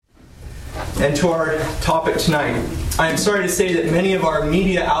And to our topic tonight, I am sorry to say that many of our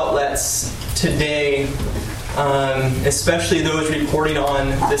media outlets today, especially those reporting on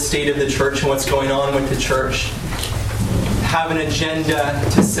the state of the church and what's going on with the church, have an agenda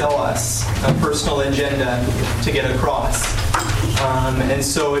to sell us, a personal agenda to get across. And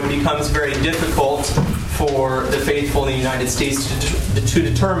so it becomes very difficult for the faithful in the United States to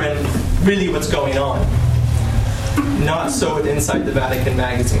determine really what's going on. Not so with Inside the Vatican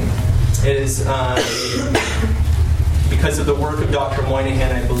magazine. It is because of the work of Dr.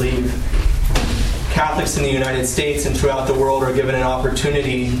 Moynihan, I believe, Catholics in the United States and throughout the world are given an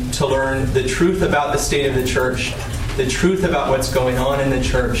opportunity to learn the truth about the state of the church, the truth about what's going on in the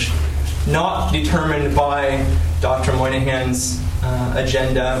church, not determined by Dr. Moynihan's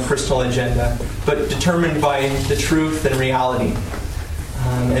agenda, personal agenda, but determined by the truth and reality.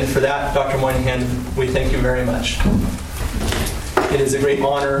 And for that, Dr. Moynihan, we thank you very much. It is a great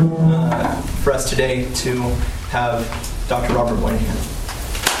honor for us today to have Dr. Robert Moynihan.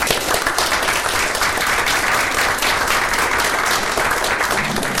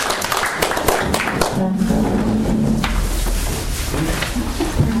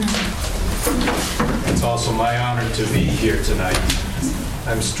 It's also my honor to be here tonight.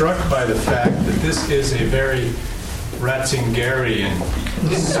 I'm struck by the fact that this is a very Ratzingerian.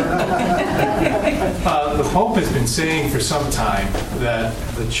 The Pope has been saying for some time that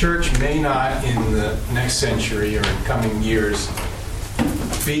the Church may not in the next century or in coming years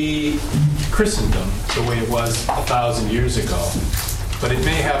be Christendom the way it was 1,000 years ago, but it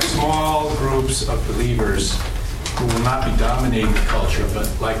may have small groups of believers who will not be dominating the culture, but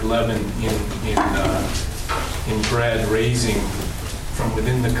like leaven in bread, raising from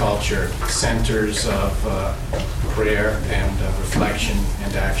within the culture centers of prayer and reflection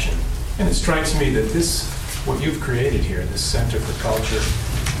and action. And it strikes me that this, what you've created here, this Center for Culture,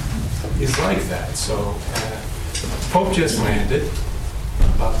 is like that. So Pope just landed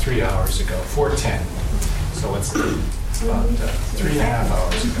about 3 hours ago, 4:10. So it's about 3.5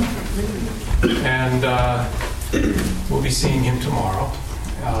 hours ago. And we'll be seeing him tomorrow.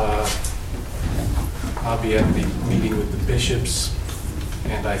 I'll be at the meeting with the bishops,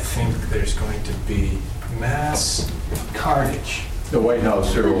 and I think there's going to be mass carnage. The White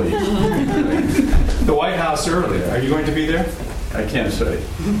House early. The White House early. Are you going to be there? I can't say.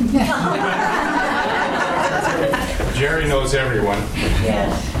 Jerry knows everyone.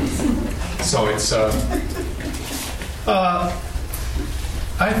 Yes. So it's,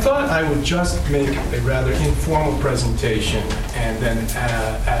 I thought I would just make a rather informal presentation and then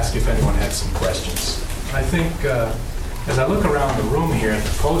ask if anyone had some questions. I think as I look around the room here at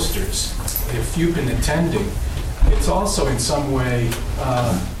the posters, if you've been attending, it's also in some way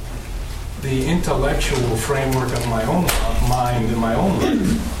the intellectual framework of my own mind and my own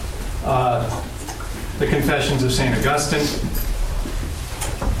life. The Confessions of St. Augustine,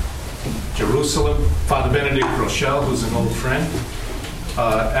 Jerusalem, Father Benedict Rochelle, who's an old friend.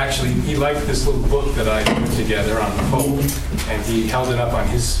 Actually, he liked this little book that I put together on the Pope, and he held it up on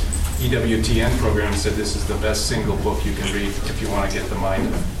his EWTN program and said this is the best single book you can read if you want to get the mind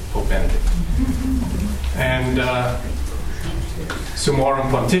of Pope Benedict. And Summorum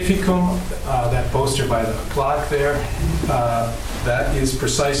Pontificum, that poster by the clock there, that is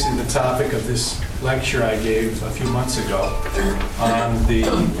precisely the topic of this lecture I gave a few months ago on the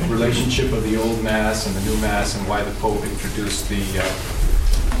relationship of the Old Mass and the New Mass and why the Pope introduced the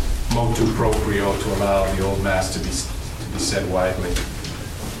motu proprio to allow the Old Mass to be said widely.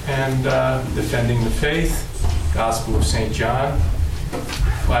 And Defending the Faith, Gospel of St. John,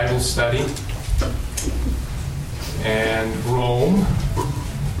 Bible study, and Rome.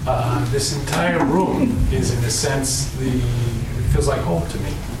 This entire room is, in a sense, it feels like home to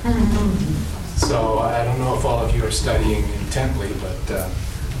me. So I don't know if all of you are studying intently, but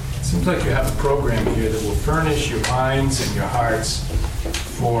it seems like you have a program here that will furnish your minds and your hearts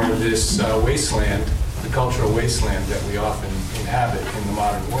for this wasteland, the cultural wasteland that we often inhabit in the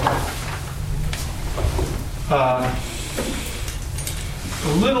modern world.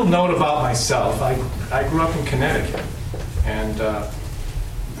 A little note about myself. I grew up in Connecticut and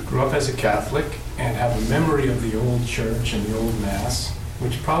grew up as a Catholic and have a memory of the old church and the old Mass,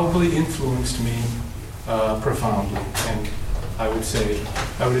 which probably influenced me profoundly. And I would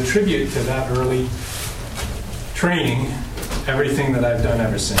attribute to that early training everything that I've done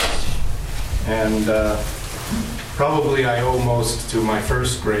ever since. And probably I owe most to my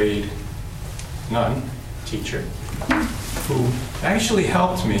first grade nun, teacher, who actually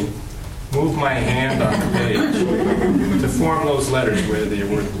helped me move my hand on the page to form those letters where there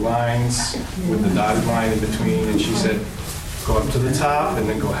were lines with the dotted line in between. And she said, go up to the top and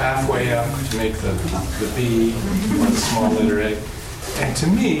then go halfway up to make the B, one small letter A. And to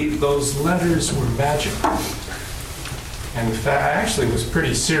me, those letters were magical. And in fact, I actually was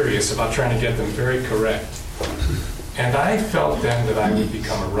pretty serious about trying to get them very correct. And I felt then that I would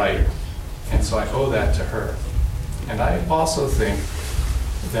become a writer. And so I owe that to her. And I also think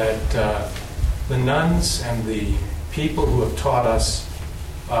that the nuns and the people who have taught us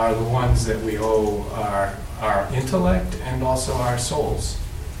are the ones that we owe our intellect and also our souls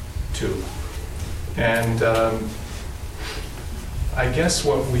to. And I guess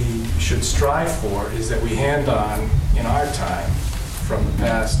what we should strive for is that we hand on, in our time, from the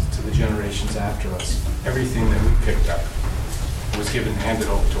past to the generations after us, everything that we picked up was handed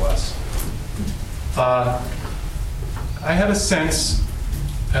over to us. I had a sense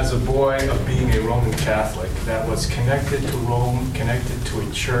as a boy of being a Roman Catholic that was connected to Rome, connected to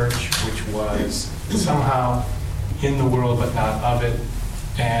a church which was somehow in the world but not of it,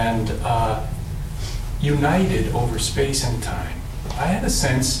 and united over space and time. I had a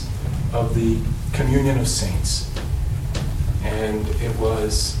sense of the communion of saints, and it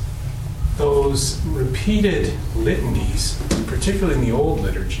was those repeated litanies, particularly in the old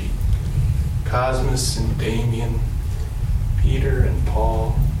liturgy, Cosmas and Damian, Peter and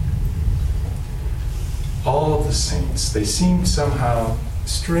Paul, all of the saints. They seemed somehow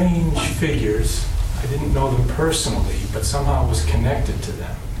strange figures. I didn't know them personally, but somehow was connected to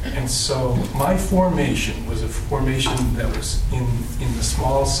them. And so my formation was a formation that was in the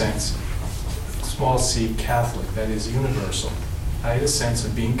small sense, small c, Catholic, that is universal. I had a sense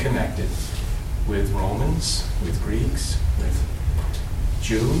of being connected with Romans, with Greeks, with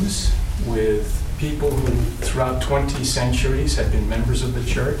Jews, with people who throughout 20 centuries had been members of the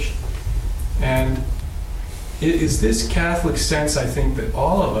church. And it is this Catholic sense, I think, that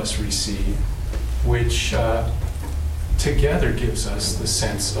all of us receive, which together gives us the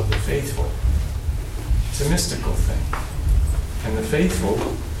sense of the faithful. It's a mystical thing. And the faithful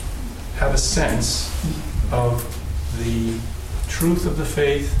have a sense of the truth of the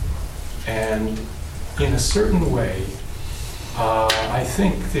faith, and in a certain way, I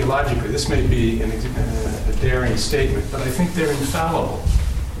think theologically, this may be a daring statement, but I think they're infallible.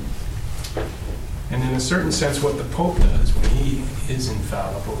 And in a certain sense, what the Pope does when he is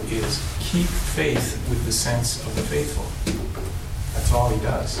infallible is keep faith with the sense of the faithful. That's all he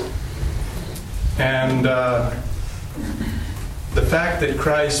does. And the fact that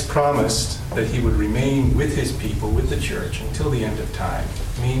Christ promised that he would remain with his people, with the church, until the end of time,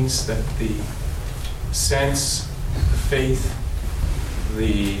 means that the sense, the faith,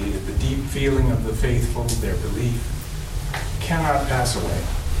 the deep feeling of the faithful, their belief, cannot pass away.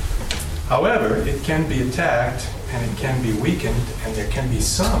 However, it can be attacked, and it can be weakened, and there can be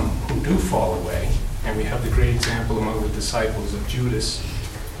some who do fall away. And we have the great example among the disciples of Judas.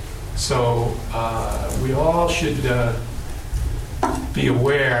 So we all should be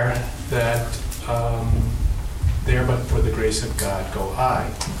aware that there but for the grace of God go I.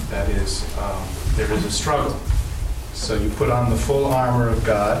 That is, there is a struggle. So you put on the full armor of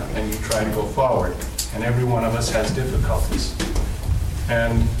God and you try to go forward. And every one of us has difficulties.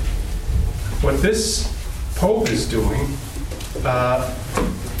 And what this Pope is doing,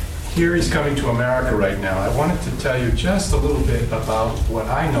 here he's coming to America right now. I wanted to tell you just a little bit about what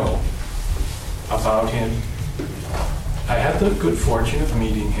I know about him. I had the good fortune of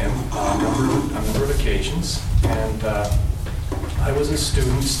meeting him on a number of occasions, and I was a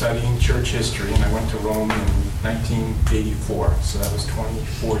student studying church history, and I went to Rome in 1984, so that was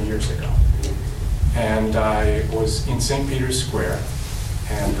 24 years ago. And I was in St. Peter's Square,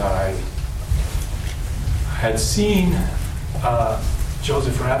 and I had seen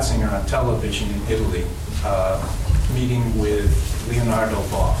Joseph Ratzinger on television in Italy, meeting with Leonardo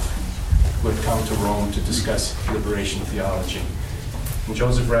Boff, who had come to Rome to discuss liberation theology. And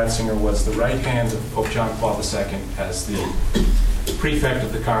Joseph Ratzinger was the right hand of Pope John Paul II as the prefect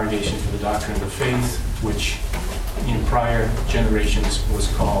of the Congregation for the Doctrine of the Faith, which in prior generations was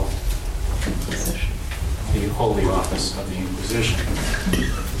called the Holy Office of the Inquisition.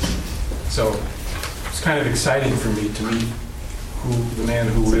 So it's kind of exciting for me to meet the man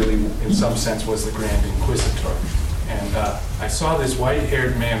who really, in some sense, was the Grand Inquisitor. And I saw this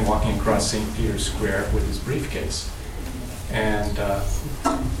white-haired man walking across St. Peter's Square with his briefcase. And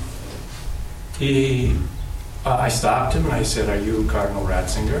I stopped him and I said, "Are you Cardinal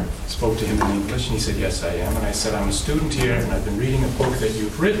Ratzinger?" Spoke to him in English, and he said, "Yes, I am." And I said, "I'm a student here, and I've been reading a book that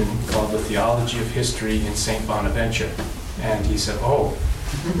you've written called The Theology of History in St. Bonaventure." And he said, "Oh."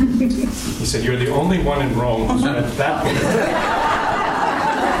 He said, "You're the only one in Rome who's read that book."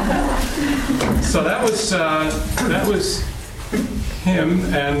 So that was him,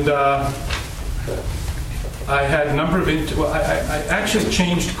 and I had a number of, I actually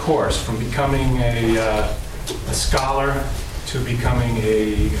changed course from becoming a scholar to becoming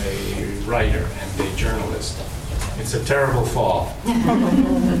a writer and a journalist. It's a terrible fall.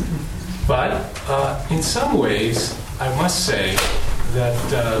 But in some ways, I must say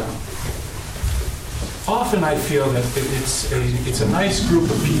that often I feel that it's a nice group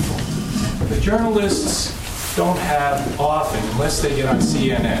of people. The journalists don't have often, unless they get on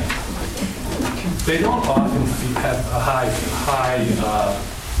CNN, they don't often have a high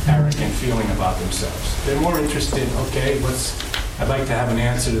arrogant feeling about themselves. They're more interested, okay, I'd like to have an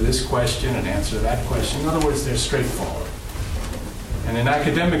answer to this question, an answer to that question. In other words, they're straightforward. And in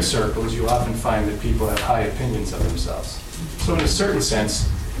academic circles, you often find that people have high opinions of themselves. So in a certain sense,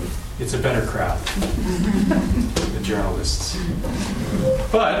 it's a better crowd, the journalists.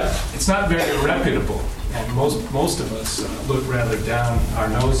 But it's not very reputable. And most of us look rather down our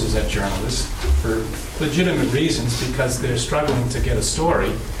noses at journalists for legitimate reasons, because they're struggling to get a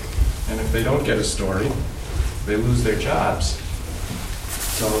story. And if they don't get a story, they lose their jobs.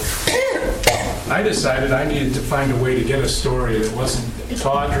 So I decided I needed to find a way to get a story that wasn't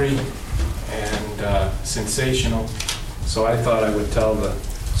tawdry and sensational. So I thought I would tell the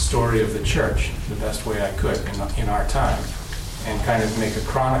story of the church the best way I could in our time and kind of make a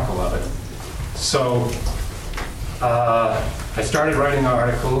chronicle of it. So I started writing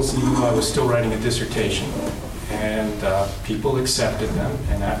articles, even though I was still writing a dissertation, and people accepted them.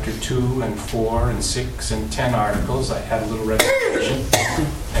 And after 2 and 4 and 6 and 10 articles, I had a little reputation.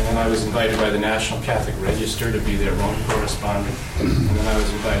 And then I was invited by the National Catholic Register to be their Rome correspondent. And then I was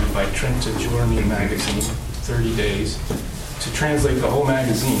invited by Trenta Giorni magazine, 30 days, to translate the whole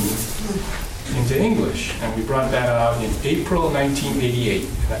magazine into English. And we brought that out in April 1988.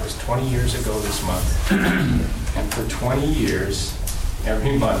 And that was 20 years ago this month. And for 20 years,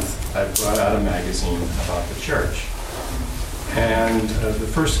 every month, I brought out a magazine about the church. And the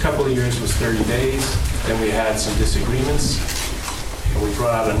first couple of years was 30 days. Then we had some disagreements. And we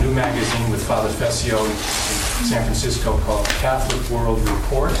brought out a new magazine with Father Fessio in San Francisco called Catholic World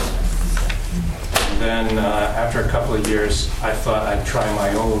Report. And then after a couple of years, I thought I'd try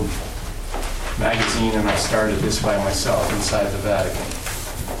my own magazine, and I started this by myself inside the Vatican.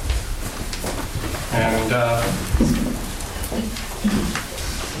 And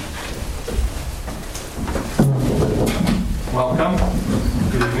welcome.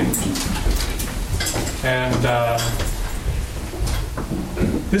 Good evening. And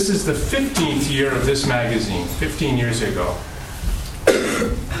this is the 15th year of this magazine, 15 years ago.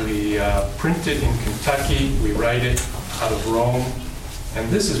 We print it in Kentucky. We write it out of Rome. And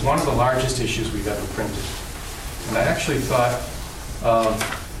this is one of the largest issues we've ever printed. And I actually thought,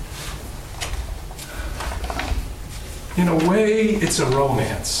 in a way, it's a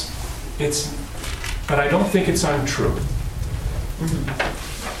romance. But I don't think it's untrue.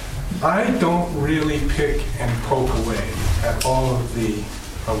 I don't really pick and poke away at all of the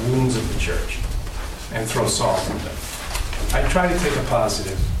wounds of the church and throw salt in them. I try to take a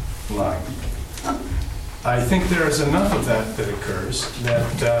positive line. I think there is enough of that occurs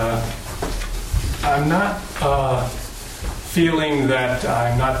that I'm not feeling that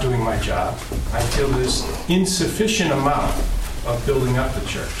I'm not doing my job. I feel there's insufficient amount of building up the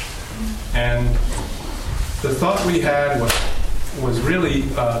church. And the thought we had was really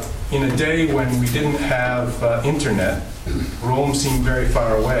in a day when we didn't have internet. Rome seemed very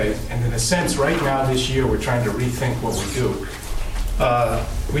far away. And in a sense, right now this year, we're trying to rethink what we do.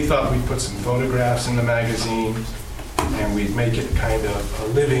 We thought we'd put some photographs in the magazine, and we'd make it kind of a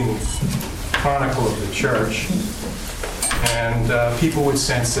living chronicle of the church. And people would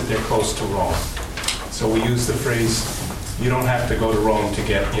sense that they're close to Rome. So we use the phrase, you don't have to go to Rome to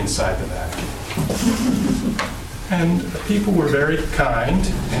get inside the Vatican. And people were very kind,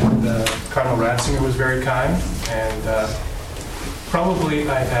 and Cardinal Ratzinger was very kind, and probably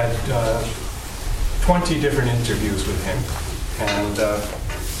I had 20 different interviews with him. And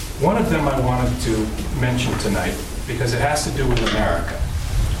one of them I wanted to mention tonight, because it has to do with America.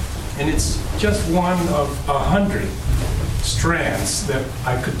 And it's just one of 100 strands that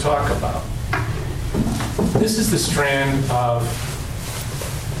I could talk about. This is the strand of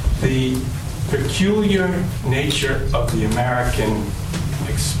the peculiar nature of the American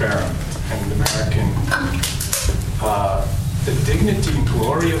experiment and the American, the dignity and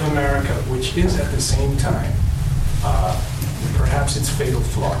glory of America, which is at the same time perhaps its fatal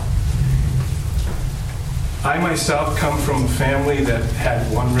flaw. I myself come from a family that had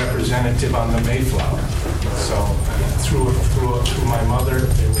one representative on the Mayflower, so through my mother,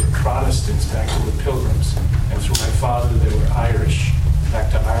 they were Protestants back to the Pilgrims, and through my father, they were Irish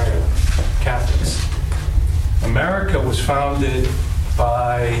back to Ireland, Catholics. America was founded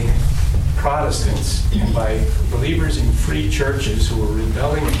by Protestants and by believers in free churches who were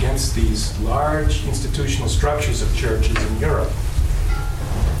rebelling against these large institutional structures of churches in Europe.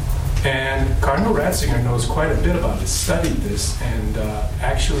 And Cardinal Ratzinger knows quite a bit about it, studied this, and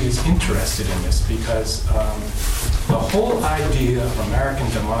actually is interested in this because the whole idea of American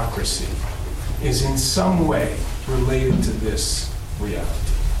democracy is in some way related to this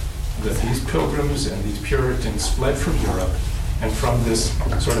reality, that these pilgrims and these Puritans fled from Europe and from this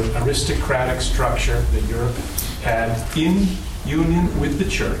sort of aristocratic structure that Europe had in union with the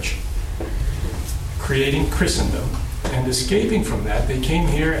church, creating Christendom. And escaping from that, they came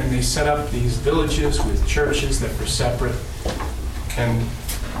here and they set up these villages with churches that were separate. And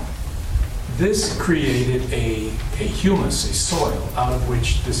this created a humus, a soil, out of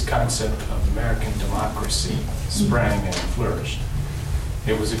which this concept of American democracy sprang and flourished.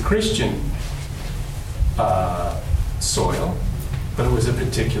 It was a Christian soil, but it was a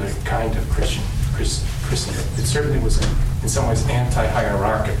particular kind of Christendom. It certainly was, in some ways,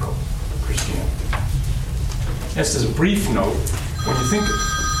 anti-hierarchical Christianity. Just as a brief note, when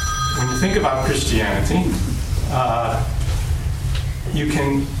you think about Christianity, you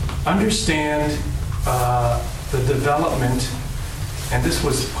can understand the development, and this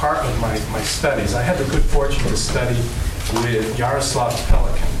was part of my studies. I had the good fortune to study with Jaroslav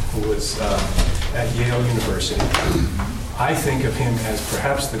Pelikan, who was at Yale University. I think of him as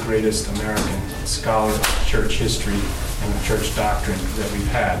perhaps the greatest American scholar of church history and church doctrine that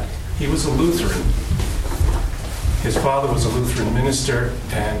we've had. He was a Lutheran. His father was a Lutheran minister,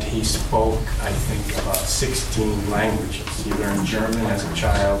 and he spoke, I think, about 16 languages. He learned German as a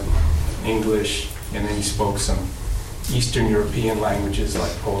child, English, and then he spoke some Eastern European languages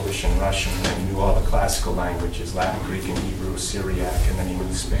like Polish and Russian, and then he knew all the classical languages, Latin, Greek, and Hebrew, Syriac, and then he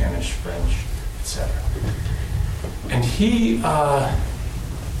knew Spanish, French, etc. And he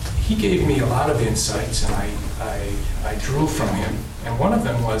gave me a lot of insights, and I drew from him. And one of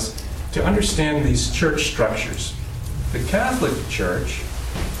them was to understand these church structures. The Catholic Church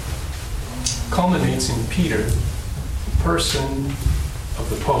culminates in Peter, the person of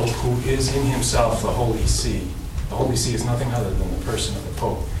the Pope, who is in himself the Holy See. The Holy See is nothing other than the person of the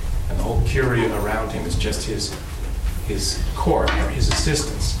Pope, and the whole curia around him is just his court or his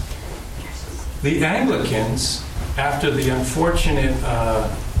assistants. The Anglicans, after the unfortunate,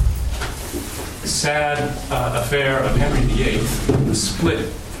 sad affair of Henry VIII, the split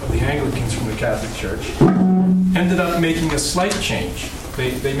of the Anglicans from the Catholic Church, ended up making a slight change.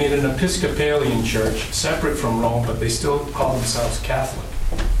 They made an Episcopalian church separate from Rome, but they still called themselves Catholic.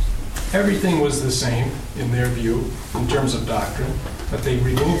 Everything was the same in their view in terms of doctrine, but they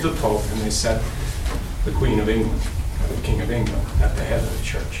removed the Pope and they set the Queen of England, or the King of England, at the head of the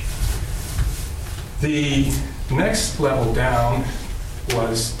church. The next level down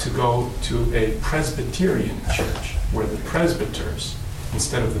was to go to a Presbyterian church, where the presbyters,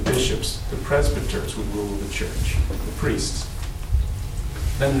 instead of the bishops, the presbyters would rule the church, the priests.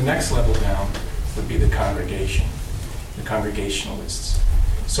 Then the next level down would be the congregation, the Congregationalists.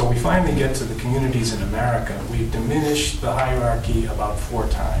 So we finally get to the communities in America. We've diminished the hierarchy about 4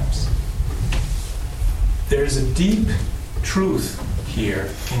 times. There's a deep truth here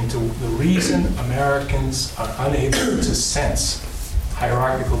into the reason Americans are unable to sense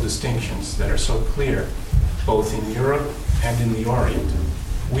hierarchical distinctions that are so clear both in Europe and in the Orient.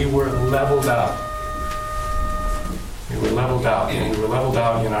 We were leveled out. We were leveled out, and we were leveled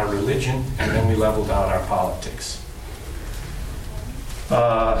out in our religion, and then we leveled out our politics.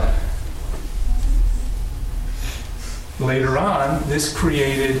 Later on, this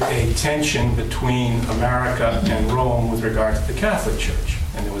created a tension between America and Rome with regard to the Catholic Church.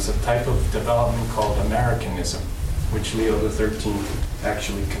 And there was a type of development called Americanism, which Leo XIII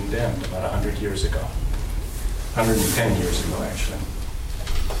actually condemned about 100 years ago. 110 years ago, actually.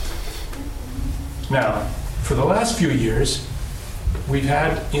 Now, for the last few years, we've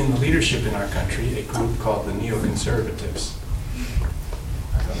had in the leadership in our country a group called the neoconservatives.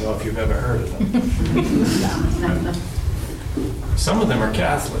 I don't know if you've ever heard of them. Some of them are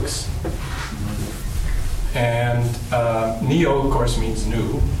Catholics. And neo, of course, means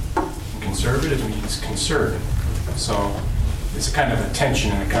new. And conservative means conservative. So it's a kind of a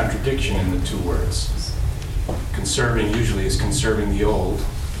tension and a contradiction in the two words. Conserving usually is conserving the old,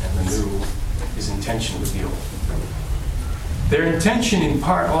 and the new is in tension with the old. They're in tension in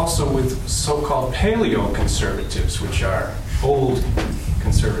part also with so-called paleoconservatives, which are old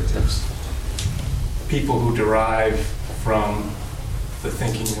conservatives. people who derive from the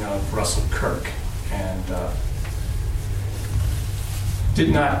thinking of Russell Kirk and did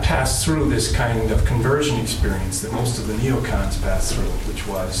not pass through this kind of conversion experience that most of the neocons passed through, which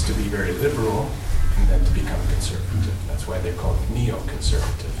was to be very liberal and then to become conservative. That's why they're called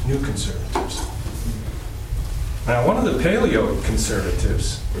neoconservative, new conservatives. Now, one of the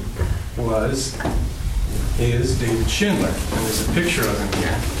paleo-conservatives is David Schindler, and there's a picture of him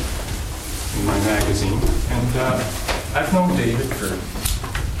here in my magazine. And I've known David for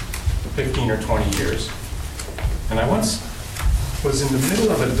 15 or 20 years, and I once was in the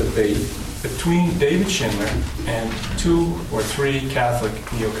middle of a debate between David Schindler and 2 or 3 Catholic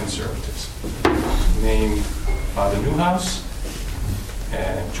neoconservatives named Father Newhouse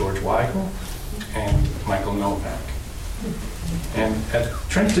and George Weigel and Michael Novak. And at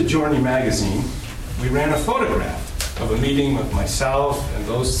Trent DeGiorni magazine, we ran a photograph of a meeting with myself and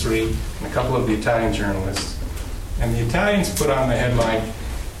those 3 and a couple of the Italian journalists. And the Italians put on the headline,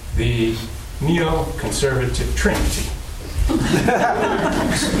 "The Neoconservative Trinity."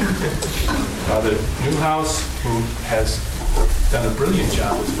 Father Newhouse, who has done a brilliant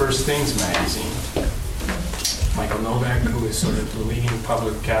job with First Things magazine. Michael Novak, who is sort of the leading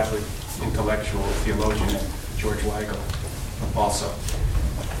public Catholic intellectual theologian, and George Weigel also.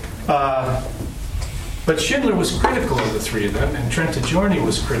 But Schindler was critical of the 3 of them, and Trent DeGiorni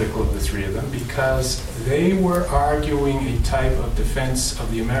was critical of the 3 of them because they were arguing a type of defense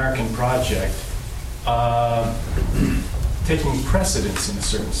of the American project, taking precedence in a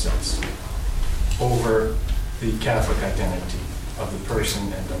certain sense over the Catholic identity of the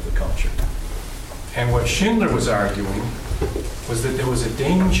person and of the culture. And what Schindler was arguing was that there was a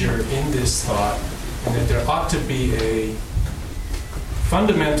danger in this thought and that there ought to be a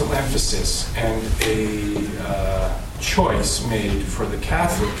fundamental emphasis and a choice made for the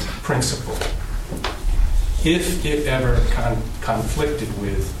Catholic principle if it ever conflicted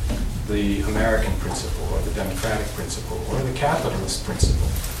with the American principle or the democratic principle or the capitalist principle.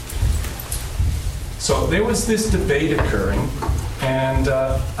 So there was this debate occurring, and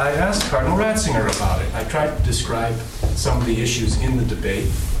I asked Cardinal Ratzinger about it. I tried to describe some of the issues in the debate,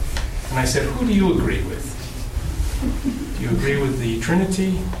 and I said, who do you agree with? Do you agree with the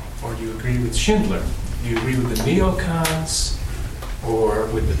Trinity, or do you agree with Schindler? Do you agree with the neocons, or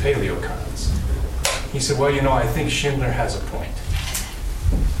with the paleocons? He said, well, I think Schindler has a point.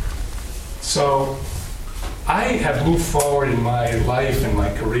 So I have moved forward in my life and my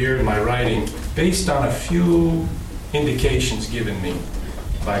career and my writing based on a few indications given me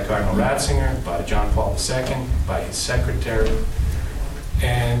by Cardinal Ratzinger, by John Paul II, by his secretary.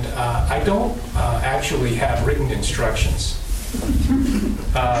 And I don't actually have written instructions.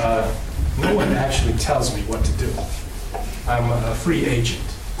 No one actually tells me what to do. I'm a free agent.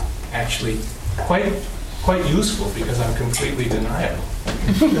 Actually, quite useful because I'm completely deniable.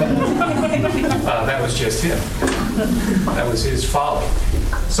 That was just him. That was his folly.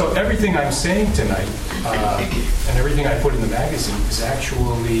 So everything I'm saying tonight and everything I put in the magazine is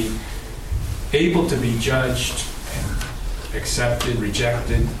actually able to be judged, accepted,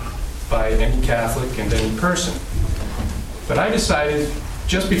 rejected by any Catholic and any person. But I decided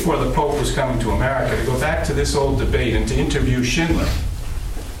just before the Pope was coming to America to go back to this old debate and to interview Schindler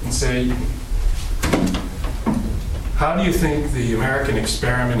and say, how do you think the American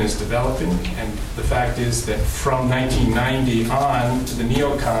experiment is developing? And the fact is that from 1990 on, the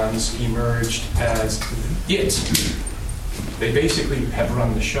neocons emerged as it. They basically have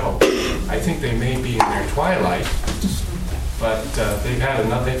run the show. I think they may be in their twilight, but they've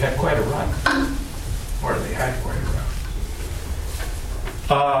had quite a run. Or they had quite a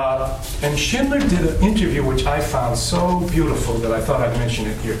run. And Schindler did an interview which I found so beautiful that I thought I'd mention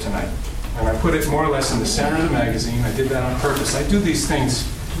it here tonight. And I put it more or less in the center of the magazine. I did that on purpose. I do these things.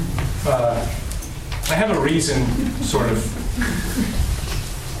 I have a reason, sort of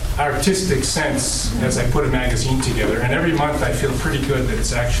artistic sense, as I put a magazine together. And every month I feel pretty good that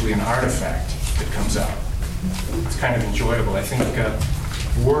it's actually an artifact that comes out. It's kind of enjoyable. I think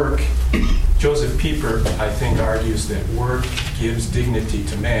work, Joseph Pieper, I think, argues that work gives dignity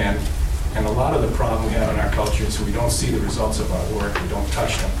to man. And a lot of the problem we have in our culture is we don't see the results of our work, we don't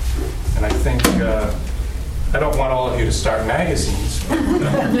touch them. And I think, I don't want all of you to start magazines, but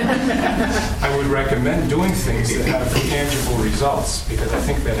I would recommend doing things that have tangible results, because I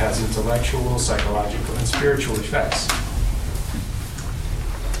think that has intellectual, psychological, and spiritual effects.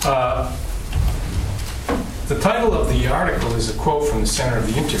 The title of the article is a quote from the center of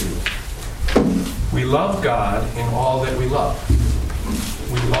the interview. We love God in all that we love.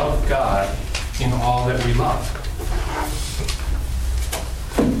 We love God in all that we love.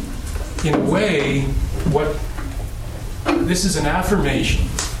 in a way, this is an affirmation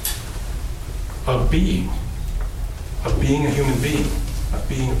of being a human being, of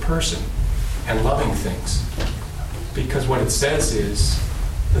being a person, and loving things. Because what it says is,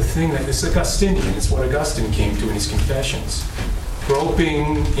 the thing that is Augustinian, it's what Augustine came to in his Confessions.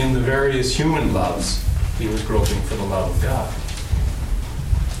 Groping in the various human loves, he was groping for the love of God.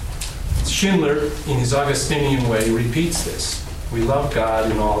 Schindler, in his Augustinian way, repeats this. We love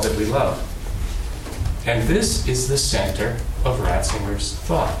God in all that we love. And this is the center of Ratzinger's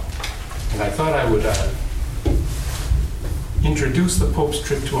thought. And I thought I would introduce the Pope's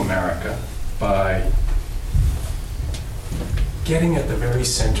trip to America by getting at the very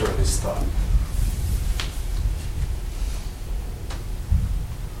center of his thought.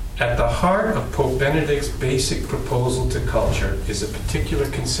 At the heart of Pope Benedict's basic proposal to culture is a particular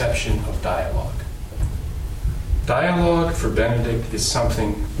conception of dialogue. Dialogue, for Benedict, is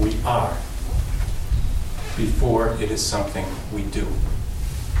something we are before it is something we do.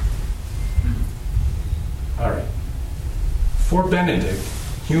 All right. For Benedict,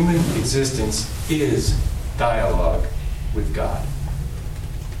 human existence is dialogue with God,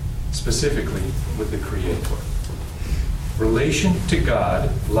 specifically with the Creator. Relation to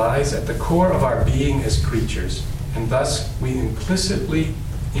God lies at the core of our being as creatures, and thus we implicitly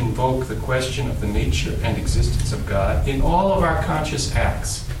invoke the question of the nature and existence of God in all of our conscious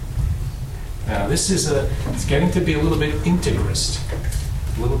acts. Now, it's getting to be a little bit integrist,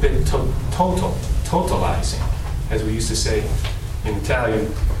 a little bit totalizing, as we used to say in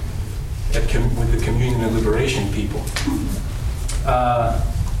Italian with the Communion and Liberation people.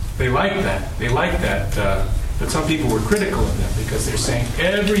 They like that. But some people were critical of them because they're saying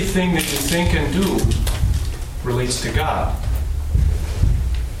everything that you think and do relates to God.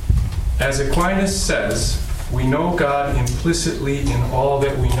 As Aquinas says, we know God implicitly in all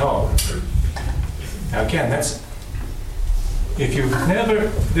that we know. Now again, if you've never,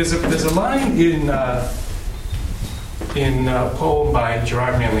 there's a line in a poem by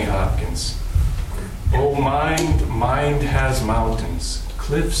Gerard Manley Hopkins. O mind has mountains,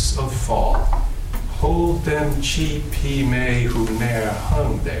 cliffs of fall. Hold them cheap he may who ne'er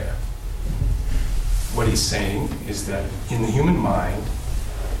hung there. What he's saying is that in the human mind,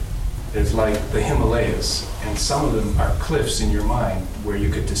 there's like the Himalayas, and some of them are cliffs in your mind where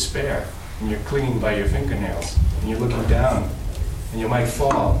you could despair, and you're clinging by your fingernails, and you're looking down, and you might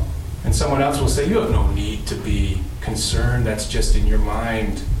fall. And someone else will say, you have no need to be concerned, that's just in your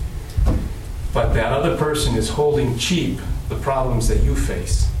mind. But that other person is holding cheap the problems that you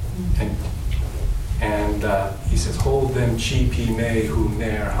face. And he says, hold them cheap he may who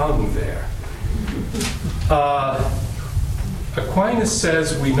ne'er hung there. Aquinas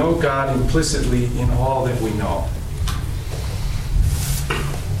says we know God implicitly in all that we know.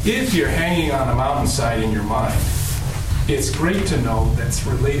 If you're hanging on a mountainside in your mind, it's great to know that's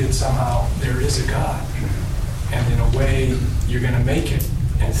related somehow, there is a God. And in a way, you're going to make it,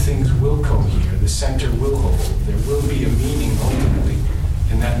 and things will cohere, the center will hold, there will be a meaning ultimately,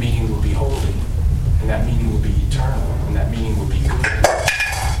 and that meaning will be holy. And that meaning will be eternal, and that meaning will be good.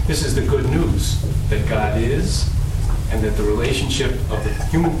 This is the good news, that God is, and that the relationship of the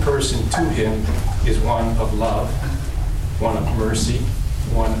human person to him is one of love, one of mercy,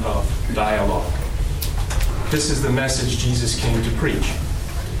 one of dialogue. This is the message Jesus came to preach.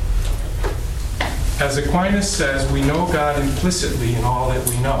 As Aquinas says, we know God implicitly in all that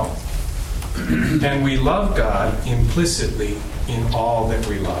we know. And we love God implicitly in all that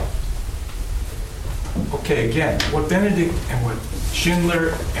we love. Okay, again, what Benedict and what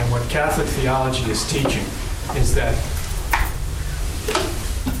Schindler and what Catholic theology is teaching is that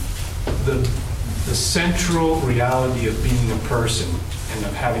the central reality of being a person and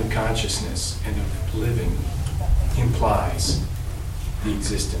of having consciousness and of living implies the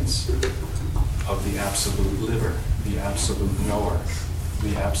existence of the absolute liver, the absolute knower,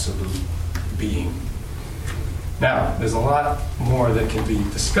 the absolute being. Now, there's a lot more that can be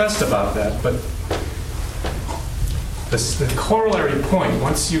discussed about that, but the corollary point,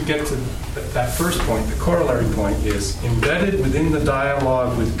 once you get to that first point, the corollary point is embedded within the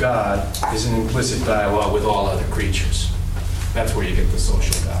dialogue with God is an implicit dialogue with all other creatures. That's where you get the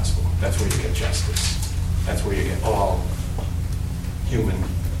social gospel. That's where you get justice. That's where you get all human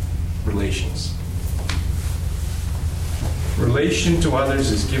relations. Relation to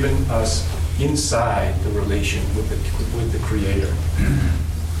others is given us inside the relation with the Creator.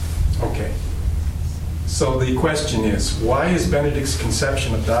 Okay. So the question is, why is Benedict's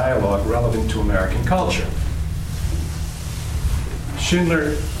conception of dialogue relevant to American culture?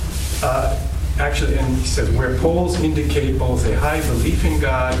 Schindler actually, and he says, where polls indicate both a high belief in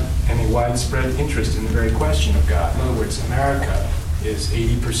God and a widespread interest in the very question of God. In other words, America is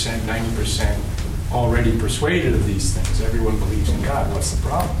 80%, 90% already persuaded of these things. Everyone believes in God. What's the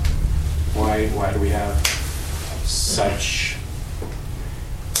problem? Why do we have such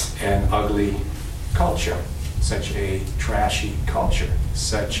an ugly culture, such a trashy culture,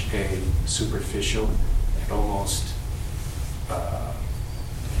 such a superficial and almost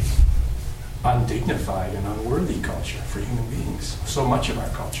undignified and unworthy culture for human beings? So much of our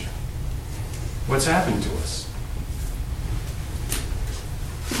culture. What's happened to us?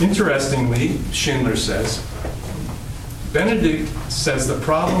 Interestingly, Schindler says, Benedict says the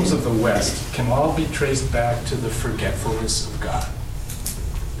problems of the West can all be traced back to the forgetfulness of God.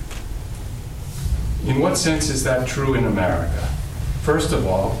 In what sense is that true in America? First of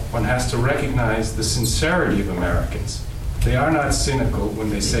all, one has to recognize the sincerity of Americans. They are not cynical when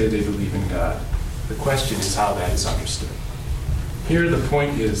they say they believe in God. The question is how that is understood. Here, the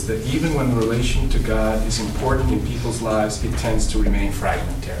point is that even when the relation to God is important in people's lives, it tends to remain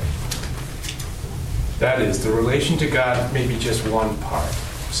fragmentary. That is, the relation to God may be just one part,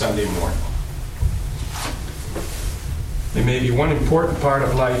 Sunday morning. It may be one important part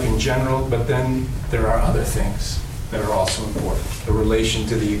of life in general, but then there are other things that are also important. The relation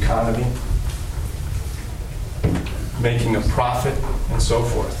to the economy, making a profit, and so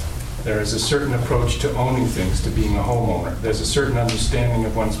forth. There is a certain approach to owning things, to being a homeowner. There's a certain understanding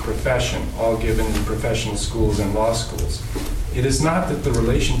of one's profession, all given in professional schools and law schools. It is not that the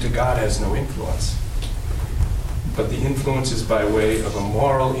relation to God has no influence, but the influence is by way of a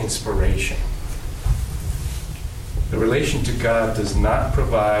moral inspiration. The relation to God does not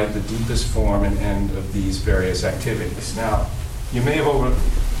provide the deepest form and end of these various activities. Now, you may have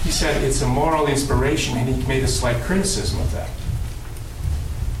he said it's a moral inspiration, and he made a slight criticism of that.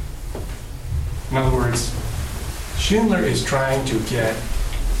 In other words, Schindler is trying to get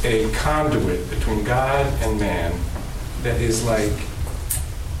a conduit between God and man that is like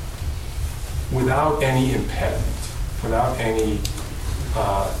without any impediment, without any,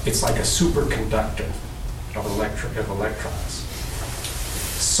 it's like a superconductor of electrons.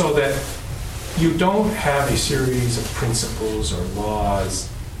 So that you don't have a series of principles or laws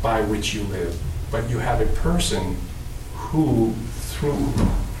by which you live, but you have a person through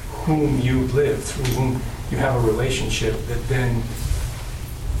whom you live, through whom you have a relationship that then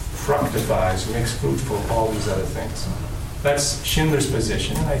fructifies, makes fruitful all these other things. That's Schindler's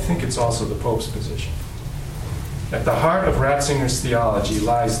position, and I think it's also the Pope's position. At the heart of Ratzinger's theology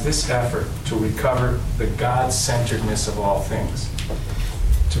lies this effort to recover the God-centeredness of all things,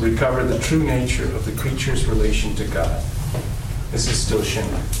 to recover the true nature of the creature's relation to God. This is still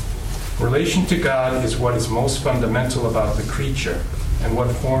Schindler. Relation to God is what is most fundamental about the creature and what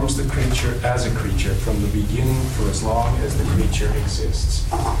forms the creature as a creature from the beginning for as long as the creature exists.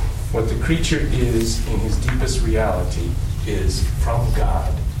 What the creature is in his deepest reality is from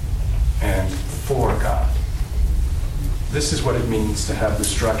God and for God. This is what it means to have the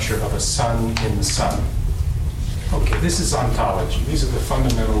structure of a sun in the sun. Okay, this is ontology. This is the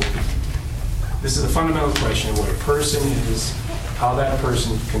fundamental question of what a person is, how that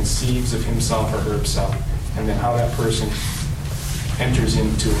person conceives of himself or herself, and then how that person enters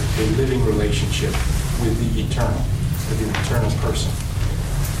into a living relationship with the eternal person.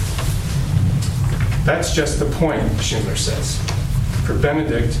 That's just the point, Schindler says. For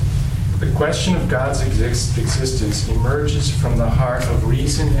Benedict, the question of God's existence emerges from the heart of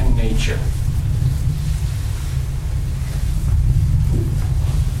reason and nature.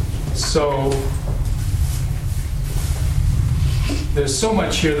 So, there's so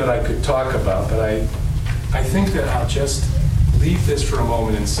much here that I could talk about, but I think that I'll just leave this for a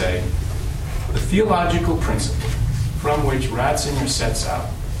moment and say, the theological principle from which Ratzinger sets out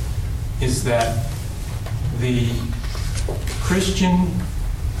is that the Christian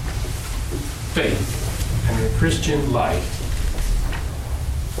faith and the Christian life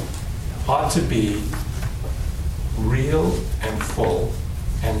ought to be real and full,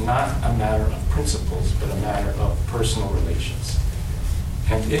 and not a matter of principles, but a matter of personal relations.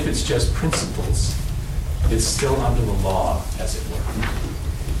 And if it's just principles, it's still under the law, as it were.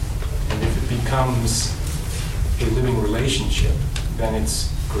 And if it becomes a living relationship, then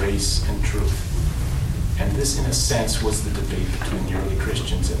it's grace and truth. And this, in a sense, was the debate between the early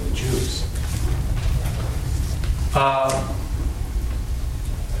Christians and the Jews.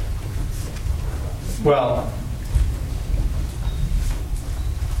 Well,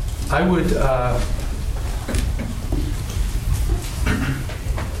 I would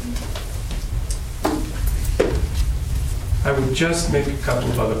I would just make a couple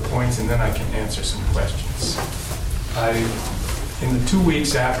of other points, and then I can answer some questions. In the 2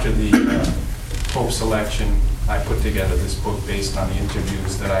 weeks after the Pope's election, I put together this book based on the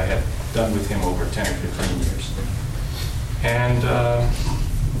interviews that I had done with him over 10 or 15 years. And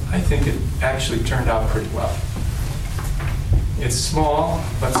I think it actually turned out pretty well. It's small,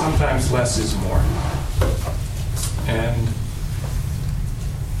 but sometimes less is more. And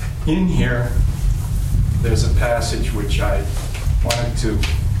in here, there's a passage which I wanted to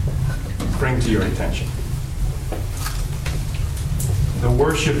bring to your attention. The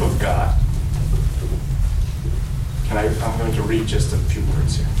worship of God. And I'm going to read just a few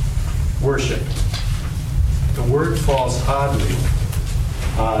words here. Worship. The word falls oddly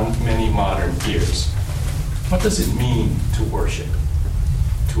on many modern ears. What does it mean to worship,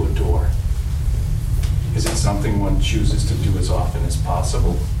 to adore? Is it something one chooses to do as often as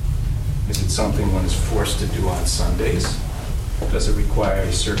possible? Is it something one is forced to do on Sundays? Does it require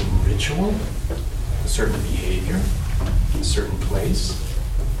a certain ritual, a certain behavior, a certain place?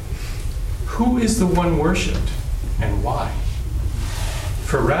 Who is the one worshipped and why?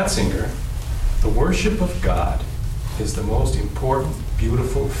 For Ratzinger, the worship of God is the most important,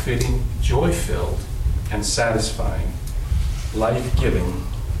 beautiful, fitting, joy-filled, and satisfying, life-giving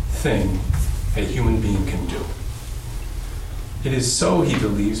thing a human being can do. It is so, he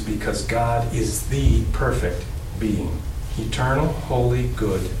believes, because God is the perfect being, eternal, holy,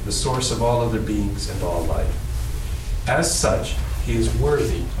 good, the source of all other beings and all life. As such, he is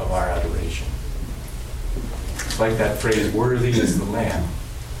worthy of our adoration. It's like that phrase, worthy is the Lamb.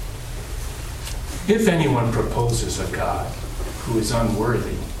 If anyone proposes a God who is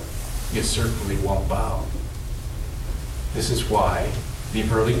unworthy, you certainly won't bow. This is why the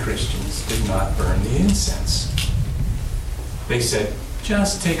early Christians did not burn the incense. They said,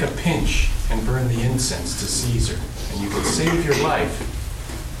 just take a pinch and burn the incense to Caesar, and you can save your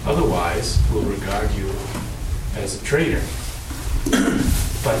life. Otherwise, we'll regard you as a traitor.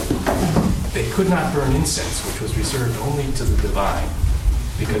 But they could not burn incense, which was reserved only to the divine,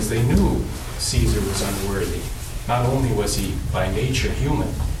 because they knew Caesar was unworthy. Not only was he by nature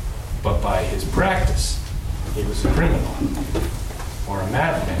human, but by his practice, he was a criminal, or a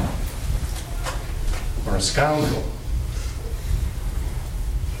madman, or a scoundrel.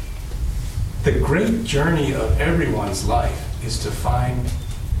 The great journey of everyone's life is to find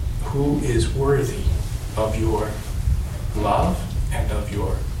who is worthy of your love and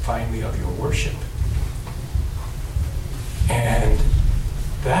finally of your worship. And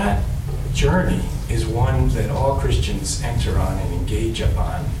that journey is one that all Christians enter on and engage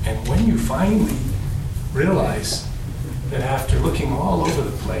upon. And when you finally realize that after looking all over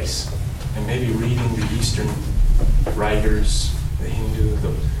the place and maybe reading the Eastern writers, the Hindu,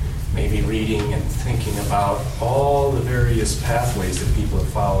 maybe reading and thinking about all the various pathways that people have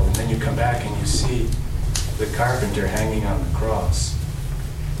followed, and then you come back and you see the carpenter hanging on the cross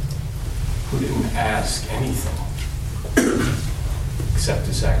who didn't ask anything except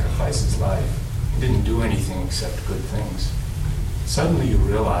to sacrifice his life. He didn't do anything except good things. Suddenly you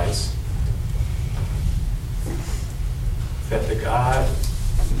realize that the God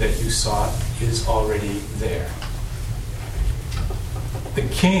that you sought is already there. The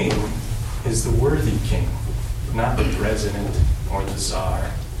king is the worthy king, not the president or the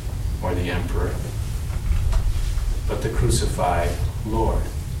czar or the emperor, but the crucified Lord.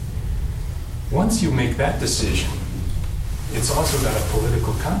 Once you make that decision, it's also got a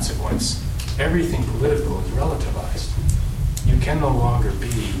political consequence. Everything political is relativized. You can no longer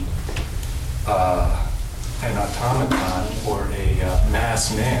be an automaton or a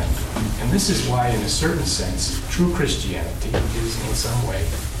mass man. And this is why, in a certain sense, true Christianity is in some way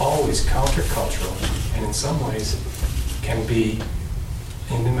always countercultural, and in some ways can be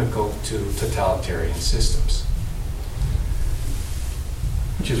inimical to totalitarian systems.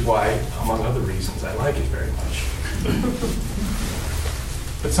 Which is why, among other reasons, I like it very much.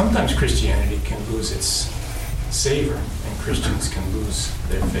 But sometimes Christianity can lose its savor, and Christians can lose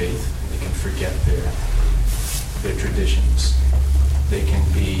their faith, and they can forget their traditions. They can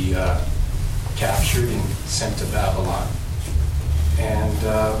be captured and sent to Babylon.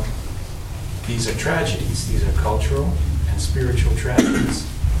 And these are tragedies. These are cultural and spiritual tragedies.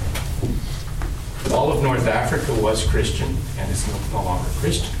 All of North Africa was Christian, and it's no longer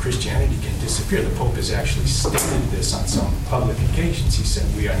Christian. Christianity can disappear. The Pope has actually stated this on some public occasions. He said,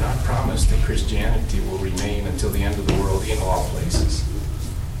 we are not promised that Christianity will remain until the end of the world in all places.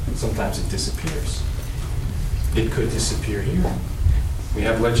 Sometimes it disappears. It could disappear here. We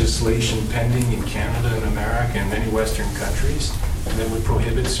have legislation pending in Canada and America and many Western countries that would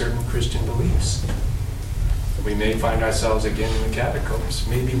prohibit certain Christian beliefs. We may find ourselves again in the catacombs.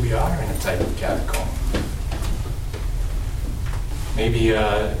 Maybe we are in a type of catacomb. Maybe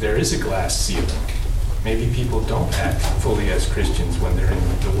there is a glass ceiling. Maybe people don't act fully as Christians when they're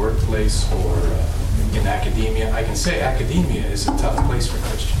in the workplace or in academia. I can say academia is a tough place for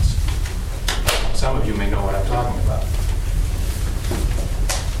Christians. Some of you may know what I'm talking about.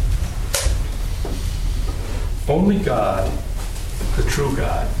 Only God, the true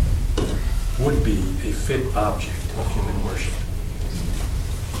God, would be a fit object of human worship.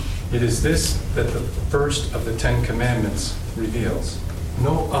 It is this that the first of the 10 Commandments reveals.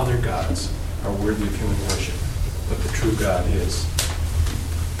 No other gods are worthy of human worship, but the true God is.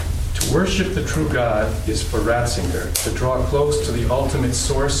 To worship the true God is for Ratzinger to draw close to the ultimate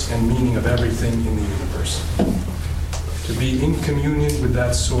source and meaning of everything in the universe. To be in communion with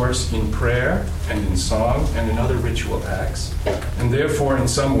that source in prayer and in song and in other ritual acts, and therefore in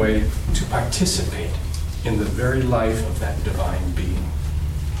some way to participate in the very life of that divine being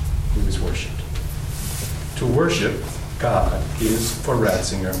who is worshipped. To worship God is, for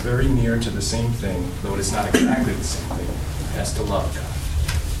Ratzinger, very near to the same thing, though it is not exactly the same thing, as to love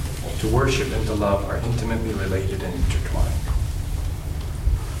God. To worship and to love are intimately related and intertwined.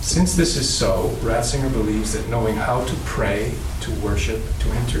 Since this is so, Ratzinger believes that knowing how to pray, to worship, to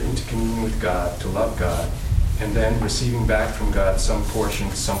enter into communion with God, to love God, and then receiving back from God some portion,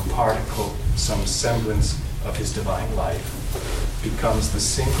 some particle, some semblance of his divine life, becomes the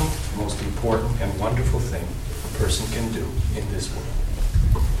single most important and wonderful thing a person can do in this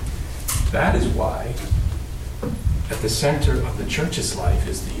world. That is why at the center of the church's life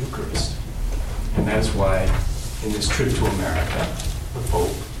is the Eucharist. And that is why in this trip to America, the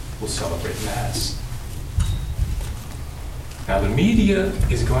Pope will celebrate Mass. Now the media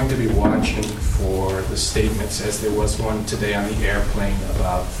is going to be watching for the statements, as there was one today on the airplane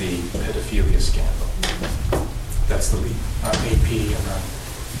about the pedophilia scandal. That's the lead on AP and on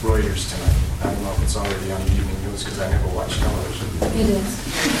Reuters tonight. I don't know if it's already on the evening news because I never watch television. It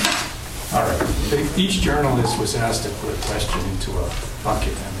is. All right. Each journalist was asked to put a question into a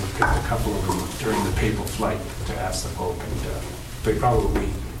bucket, and they picked a couple of them during the papal flight to ask the Pope. And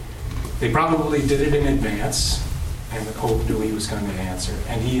they probably did it in advance, and the Pope knew he was going to answer.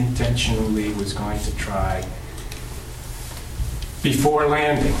 And he intentionally was going to try before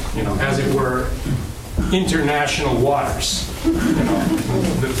landing, as it were, international waters.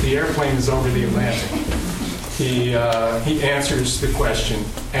 The airplane is over the Atlantic. He answers the question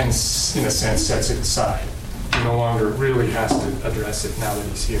and, in a sense, sets it aside. He no longer really has to address it now that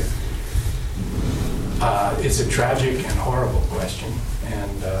he's here. It's a tragic and horrible question,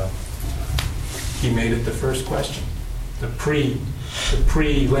 and he made it the first question, the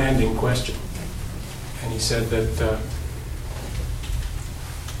pre-landing question. And he said that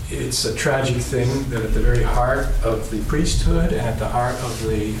it's a tragic thing that at the very heart of the priesthood and at the heart of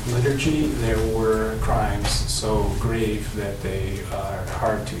the liturgy, there were crimes so grave that they are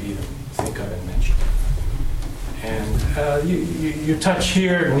hard to even think of and mention. And you touch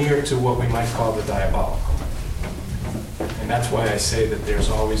here near to what we might call the diabolical. And that's why I say that there's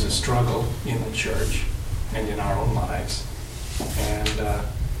always a struggle in the church and in our own lives. And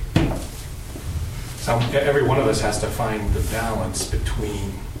every one of us has to find the balance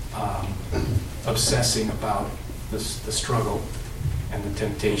between obsessing about the struggle and the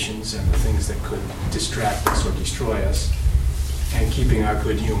temptations and the things that could distract us or destroy us, and keeping our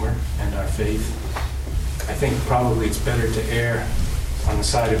good humor and our faith. I think probably it's better to err on the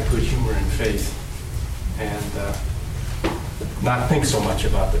side of good humor and faith and not think so much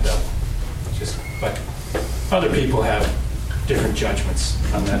about the devil. But other people have different judgments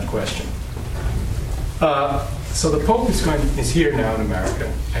on that question. So the Pope is here now in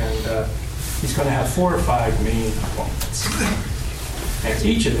America, and he's going to have 4 or 5 main appointments. And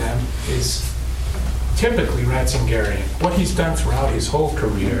each of them is typically Ratzingerian. What he's done throughout his whole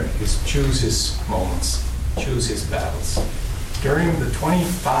career is choose his moments, choose his battles. During the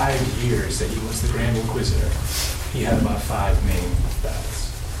 25 years that he was the Grand Inquisitor, he had about 5 main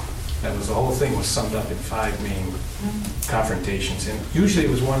battles. The whole thing was summed up in 5 main confrontations, and usually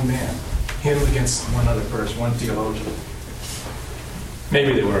it was one man. Him against one other person, one theologian.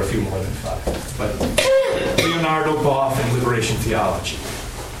 Maybe there were a few more than 5. But Leonardo Boff and Liberation Theology.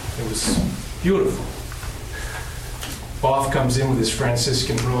 It was beautiful. Boff comes in with his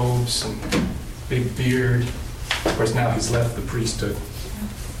Franciscan robes and big beard. Of course, now he's left the priesthood.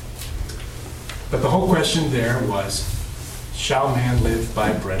 But the whole question there was, shall man live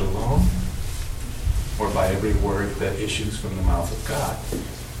by bread alone, or by every word that issues from the mouth of God?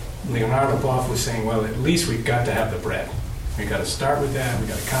 Leonardo Boff was saying, well, at least we've got to have the bread. We've got to start with that. We've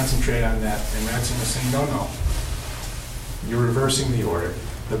got to concentrate on that. And Ratzinger was saying, no. You're reversing the order.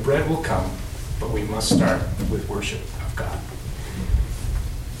 The bread will come, but we must start with worship of God.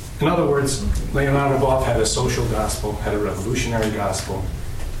 In other words, Leonardo Boff had a social gospel, had a revolutionary gospel.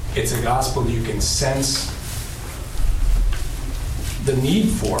 It's a gospel you can sense the need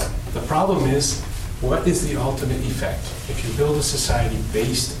for. The problem is, what is the ultimate effect? If you build a society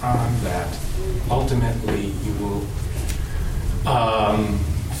based on that, ultimately you will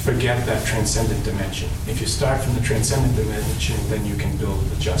forget that transcendent dimension. If you start from the transcendent dimension, then you can build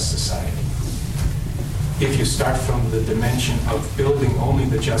a just society. If you start from the dimension of building only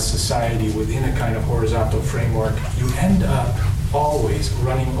the just society within a kind of horizontal framework, you end up always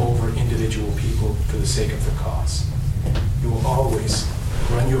running over individual people for the sake of the cause. You will always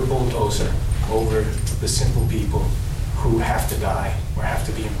run your bulldozer over the simple people who have to die, or have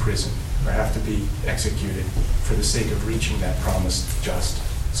to be imprisoned, or have to be executed for the sake of reaching that promised just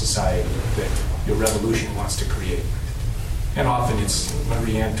society that your revolution wants to create. And often it's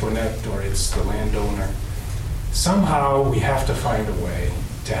Marie Antoinette or it's the landowner. Somehow we have to find a way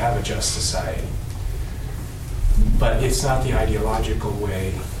to have a just society. But it's not the ideological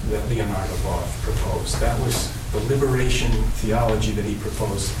way that Leonardo Boff proposed. That was the liberation theology that he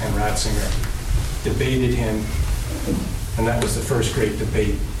proposed, and Ratzinger debated him, and that was the first great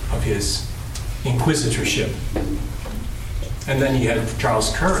debate of his inquisitorship. And then you had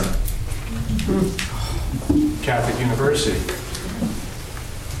Charles Curran, Catholic University,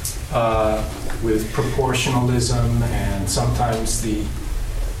 with proportionalism and sometimes the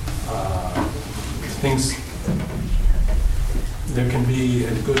things. There can be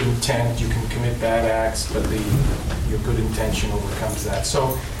a good intent, you can commit bad acts, but your good intention overcomes that.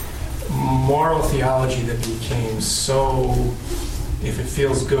 So moral theology that became so, if it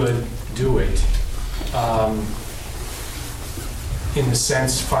feels good, do it, in the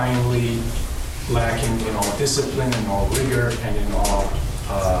sense finally lacking in all discipline, in all rigor, and in all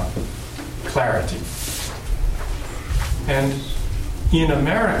clarity. And in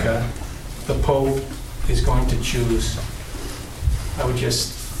America, the Pope is going to choose, I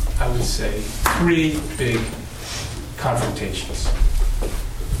would say, 3 big confrontations.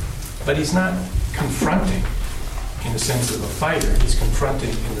 But he's not confronting in the sense of a fighter, he's confronting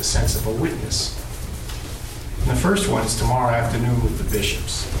in the sense of a witness. And the first one is tomorrow afternoon with the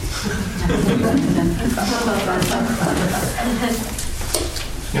bishops.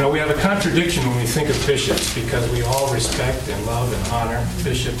 You know, we have a contradiction when we think of bishops because we all respect and love and honor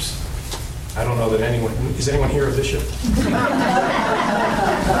bishops. I don't know that anyone, is anyone here a bishop?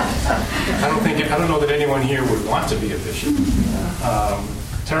 I don't know that anyone here would want to be a bishop.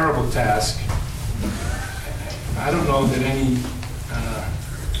 Terrible task. I don't know that any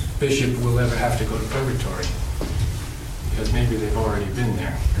bishop will ever have to go to purgatory, because maybe they've already been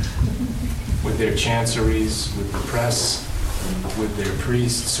there with their chanceries, with the press, with their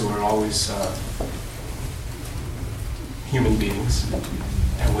priests who are always human beings,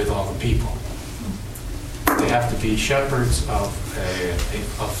 and with all the people. They have to be shepherds of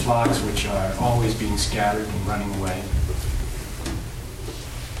flocks which are always being scattered and running away.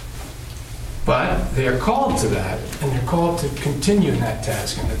 But they are called to that, and they're called to continue in that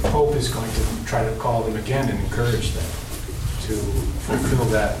task, and the Pope is going to try to call them again and encourage them to fulfill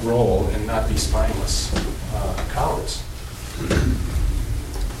that role and not be spineless cowards.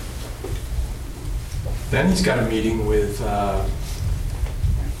 Then he's got a meeting with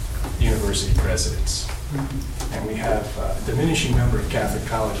university presidents. And we have a diminishing number of Catholic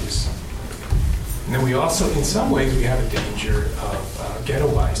colleges. And then we also, in some ways, we have a danger of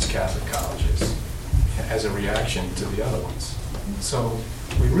ghettoized Catholic colleges as a reaction to the other ones. So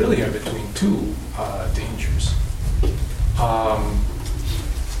we really are between 2 dangers.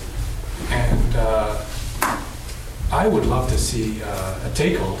 I would love to see a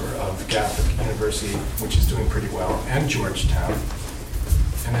takeover of Catholic University, which is doing pretty well, and Georgetown,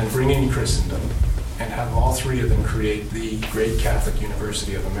 and then bring in Christendom and have all 3 of them create the great Catholic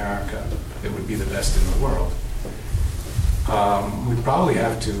University of America that would be the best in the world. We'd probably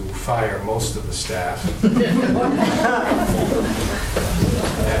have to fire most of the staff.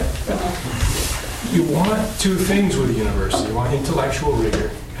 You want 2 things with a university. You want intellectual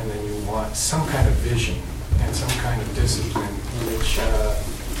rigor, and then you want some kind of vision and some kind of discipline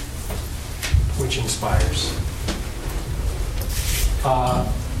which inspires.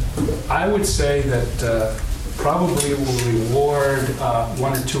 I would say that probably will reward 1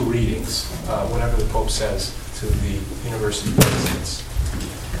 or 2 readings, whatever the Pope says, to the university presidents.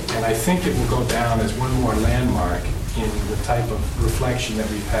 And I think it will go down as one more landmark in the type of reflection that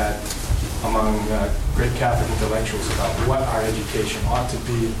we've had among great Catholic intellectuals about what our education ought to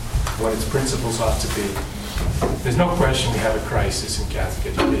be, what its principles ought to be, there's no question we have a crisis in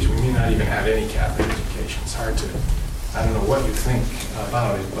Catholic education. We may not even have any Catholic education. It's hard to, I don't know what you think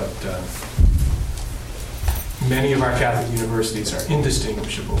about it, but many of our Catholic universities are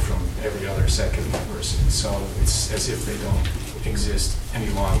indistinguishable from every other secular university. So it's as if they don't exist any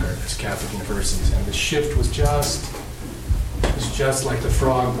longer as Catholic universities. And the shift was just like the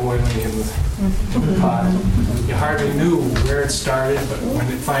frog boiling in the pot. You hardly knew where it started, but when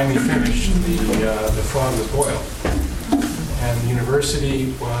it finally finished, the frog was boiled. And the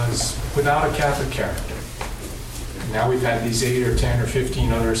university was without a Catholic character. Now we've had these 8 or 10 or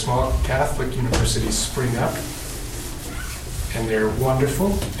 15 other small Catholic universities spring up, and they're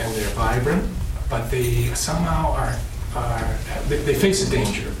wonderful and they're vibrant, but they somehow they face a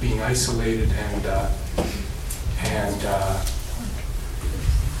danger of being isolated and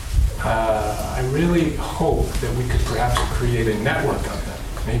I really hope that we could perhaps create a network of them.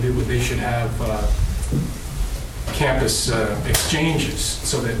 Maybe they should have campus exchanges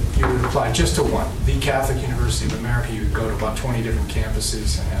so that you would apply just to one. The Catholic University of America, you would go to about 20 different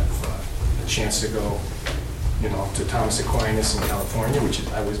campuses and have a chance to go, to Thomas Aquinas in California, which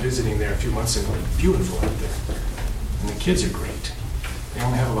I was visiting there a few months ago. It's beautiful out there. And the kids are great. They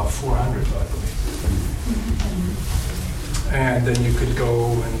only have about 400, I believe. And then you could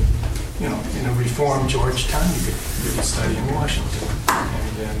go and, in a Reformed Georgetown, you could study in Washington.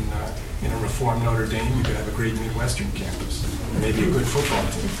 And then in a Reformed Notre Dame, you could have a great Midwestern campus. Maybe a good football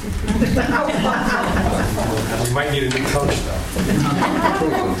team. We might need a new coach, though.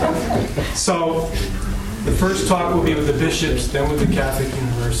 So the first talk will be with the bishops, then with the Catholic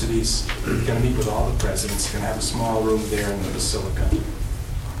universities. We're going to meet with all the presidents. We're going to have a small room there in the Basilica,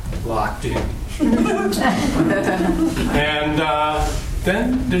 locked in. And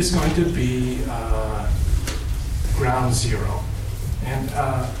then there's going to be ground zero. And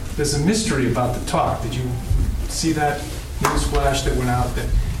there's a mystery about the talk. Did you see that news flash that went out? That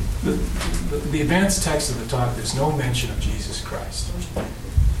the advanced text of the talk, there's no mention of Jesus Christ.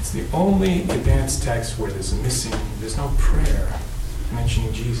 It's the only advanced text where there's no prayer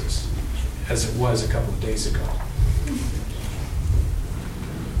mentioning Jesus, as it was a couple of days ago.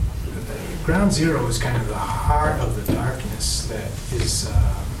 Ground zero is kind of the heart of the darkness that is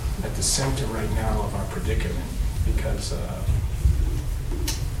at the center right now of our predicament, because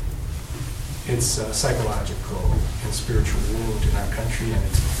it's a psychological and spiritual wound in our country, and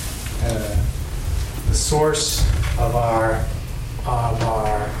it's the source of our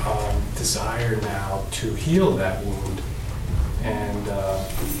desire now to heal that wound. And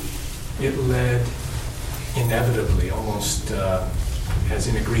it led inevitably, almost as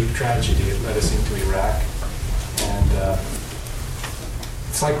in a Greek tragedy, it led us into Iraq. And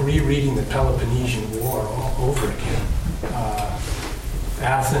it's like rereading the Peloponnesian War all over again.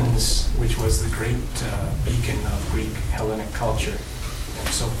 Athens, which was the great beacon of Greek Hellenic culture, and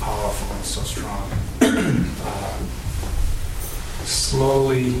so powerful and so strong,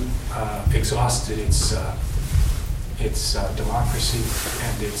 slowly exhausted its democracy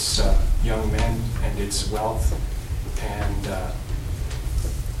and its young men and its wealth, and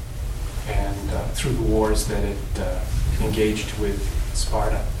through the wars that it engaged with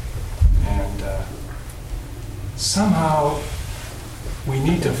Sparta. And somehow we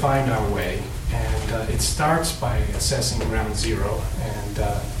need to find our way, and it starts by assessing ground zero, and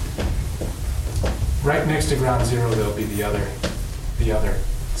right next to ground zero there'll be the other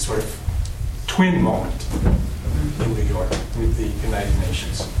sort of twin moment in New York with the United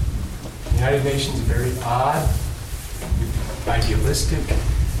Nations. The United Nations is a very odd, idealistic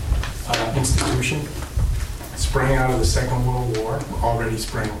institution. Sprang out of the Second World War, already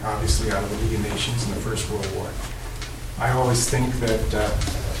sprang obviously out of the League of Nations in the First World War. I always think that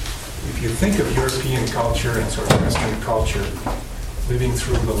if you think of European culture and sort of Western culture living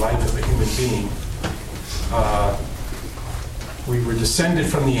through the life of a human being, we were descended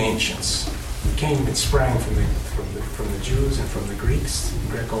from the ancients. It sprang from the Jews and from the Greeks,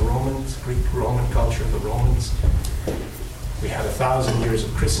 Greco-Romans, Greek-Roman culture, the Romans. We had 1,000 years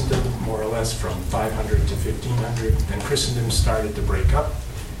of Christendom, more or less, from 500 to 1500. Then Christendom started to break up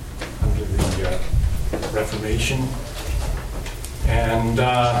under the Reformation. And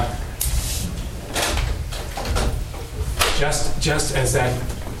just as that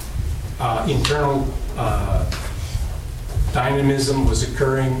internal dynamism was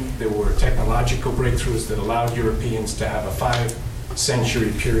occurring, there were technological breakthroughs that allowed Europeans to have a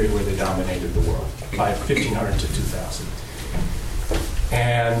 5-century period where they dominated the world, 1500 to 2000.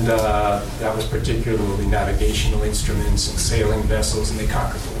 And that was particularly navigational instruments and sailing vessels, and they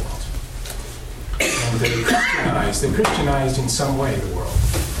conquered the world. And they Christianized in some way the world.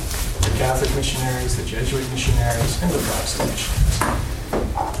 The Catholic missionaries, the Jesuit missionaries, and the Protestant missionaries.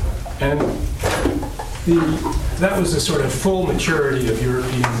 And that was the sort of full maturity of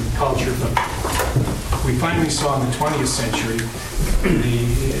European culture, but we finally saw in the 20th century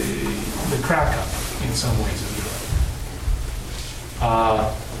the crack up in some ways of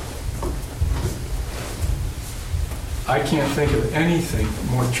Europe. I can't think of anything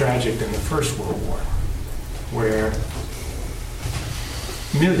more tragic than the First World War, where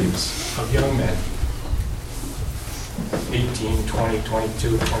millions of young men, 18, 20,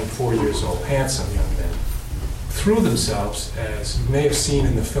 22, 24 years old, handsome young men, threw themselves, as you may have seen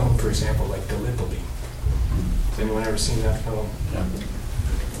in the film, for example, like Gallipoli. Has anyone ever seen that film?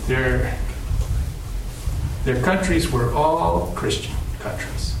 Yeah. Their countries were all Christian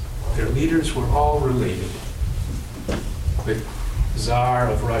countries. Their leaders were all related. The Tsar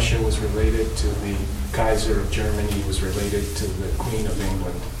of Russia was related to the Kaiser of Germany, was related to the Queen of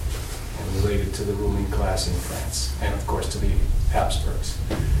England, and related to the ruling class in France, and of course to the Habsburgs.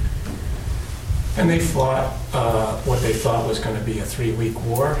 And they fought what they thought was going to be a 3-week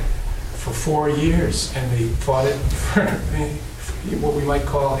war for 4 years, and they fought it for what we might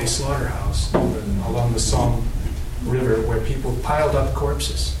call a slaughterhouse along the Somme River, where people piled up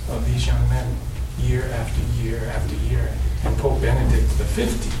corpses of these young men year after year after year. And Pope Benedict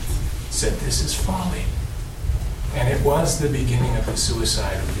XV said, "This is folly." And it was the beginning of the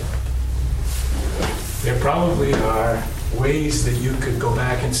suicide of Europe. There probably are ways that you could go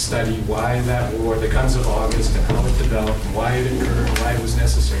back and study why that war, the Guns of August, and how it developed, and why it occurred, and why it was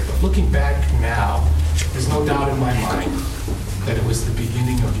necessary. But looking back now, there's no doubt in my mind that it was the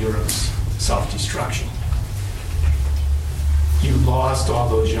beginning of Europe's self-destruction. You lost all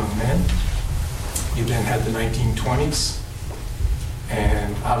those young men. You then had the 1920s.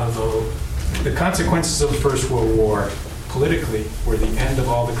 And out of the consequences of the First World War, politically, were the end of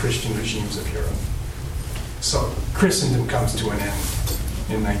all the Christian regimes of Europe. So Christendom comes to an end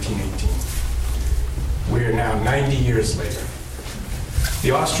in 1918. We are now 90 years later.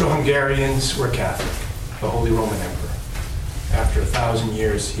 The Austro-Hungarians were Catholic, the Holy Roman Emperor. After 1,000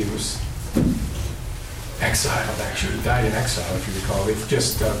 years, he was exiled, actually. He died in exile, if you recall. They've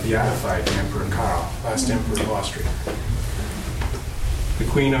just beatified the Emperor Karl, last Emperor of Austria. The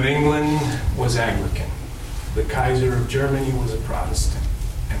Queen of England was Anglican. The Kaiser of Germany was a Protestant.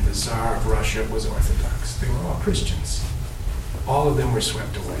 And the Tsar of Russia was Orthodox. They were all Christians. All of them were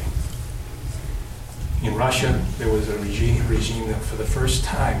swept away. In Russia, there was a regime that for the first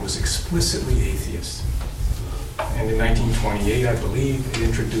time was explicitly atheist. And in 1928, I believe, it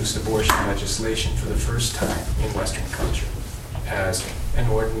introduced abortion legislation for the first time in Western culture as an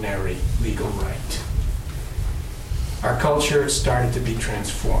ordinary legal right. Our culture started to be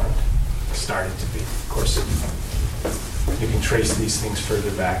transformed. Started to be. Of course, you can trace these things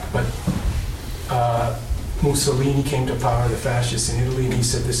further back. But Mussolini came to power, the fascists in Italy, and he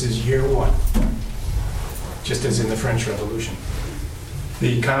said this is year one, just as in the French Revolution.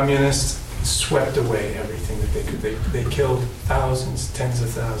 The communists swept away everything that they could. They killed thousands, tens of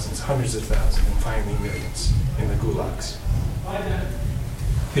thousands, hundreds of thousands, and finally millions in the gulags.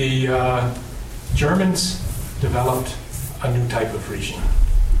 The Germans developed a new type of regime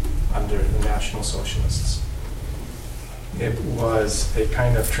under the National Socialists. It was a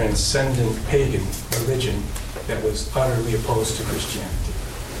kind of transcendent pagan religion that was utterly opposed to Christianity.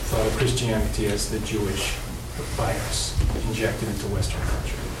 Thought of Christianity as the Jewish virus injected into Western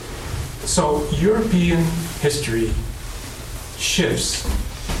culture. So European history shifts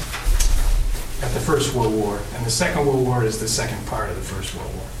at the First World War, and the Second World War is the second part of the First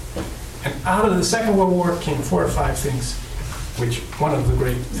World War. And out of the Second World War came 4 or 5 things, which one of the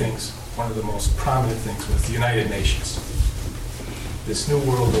great things, one of the most prominent things was the United Nations. This new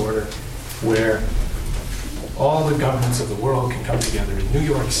world order where all the governments of the world can come together in New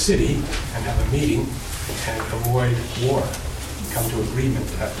York City and have a meeting and avoid war, come to agreement,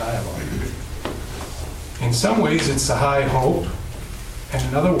 have dialogue. In some ways, it's a high hope, and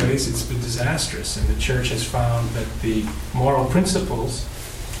in other ways, it's been disastrous. And the Church has found that the moral principles,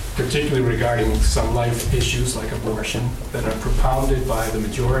 particularly regarding some life issues like abortion, that are propounded by the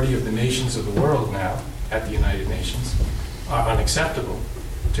majority of the nations of the world now at the United Nations, are unacceptable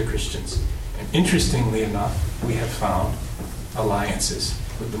to Christians. And interestingly enough, we have found alliances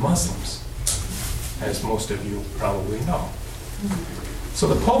with the Muslims, as most of you probably know. So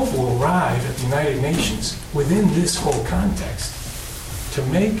the Pope will arrive at the United Nations within this whole context to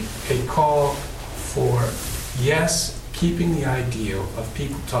make a call for, yes, keeping the ideal of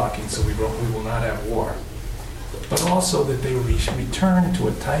people talking so we will not have war, but also that they return to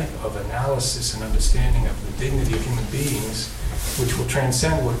a type of analysis and understanding of the dignity of human beings which will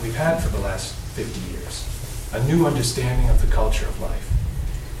transcend what we've had for the last 50 years. A new understanding of the culture of life,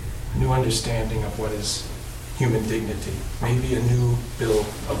 a new understanding of what is human dignity, maybe a new Bill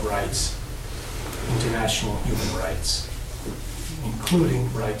of Rights, international human rights,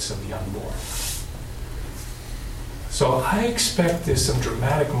 including rights of the unborn. So I expect there's some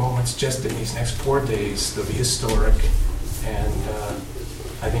dramatic moments just in these next 4 days. They'll be historic, and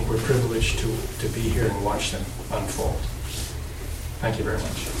I think we're privileged to be here and watch them unfold. Thank you very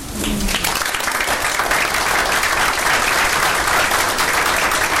much.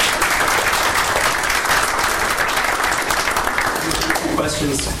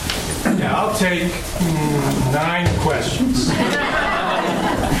 Questions? Yeah, I'll take 9 questions.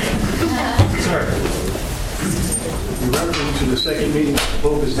 Sir. In reference to the second meeting the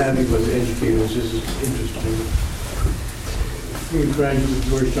Pope is having with educators, this is interesting. Being a graduate of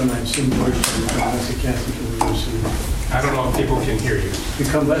Georgetown, I've seen Georgetown become less a Catholic university. I don't know if people can hear you.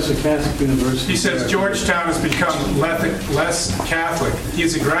 Become less a Catholic university. He says Georgetown has become less Catholic.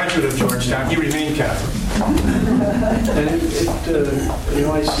 He's a graduate of Georgetown. He remained Catholic. And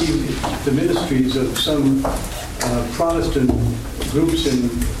I see the ministries of some Protestant groups in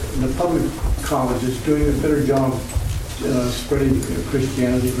the public colleges doing a better job spreading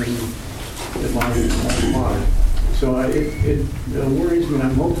Christianity than modern. So it worries me, and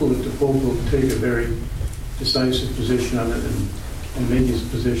I'm hopeful that the Pope will take a very decisive position on it and make his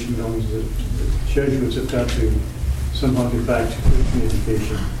position known that the Jesuits have got to somehow get back to Christian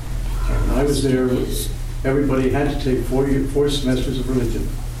education. And I was there, everybody had to take 4 semesters of religion.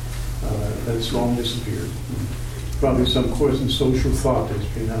 That's long disappeared. Probably some course in social thought that's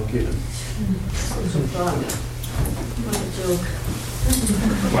been now given. Social thought. What a joke.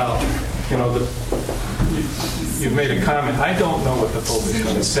 Well, you've made a comment. I don't know what the Pope is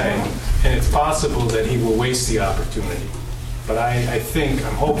going to say, and it's possible that he will waste the opportunity. But I'm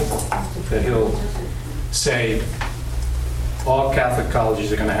hopeful that he'll say all Catholic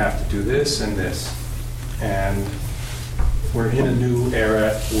colleges are going to have to do this and this. And we're in a new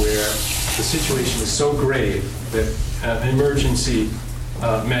era where the situation is so grave that emergency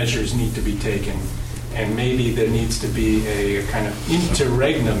measures need to be taken. And maybe there needs to be a kind of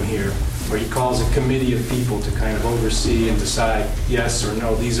interregnum here where he calls a committee of people to kind of oversee and decide yes or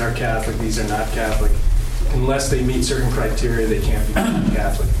no, these are Catholic, these are not Catholic. Unless they meet certain criteria, they can't be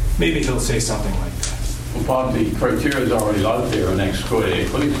Catholic. Maybe he'll say something like that. Well, part of the criteria is already out there in Ex Corde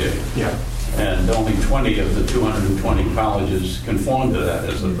Ecclesiae. Yeah. And only 20 of the 220 colleges conform to that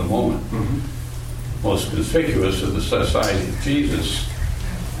as of the moment. Mm-hmm. Most conspicuous is the Society of Jesus.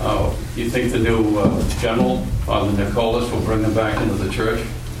 You think the new general, Father Nicholas, will bring them back into the church?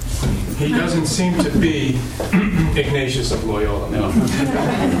 He doesn't seem to be Ignatius of Loyola. No.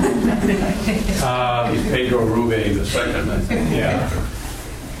 He's Pedro Rube II, I think. Yeah.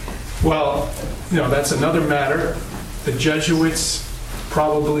 Well, that's another matter. The Jesuits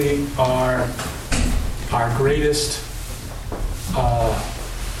probably are our greatest.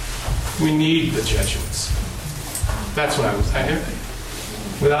 We need the Jesuits. That's what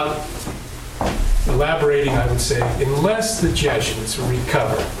without elaborating, I would say, unless the Jesuits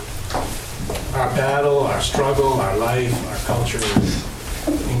recover, our battle, our struggle, our life, our culture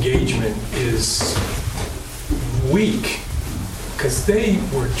engagement is weak, because they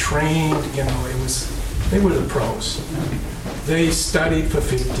were trained, they were the pros. They studied for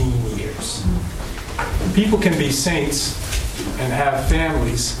 15 years. People can be saints and have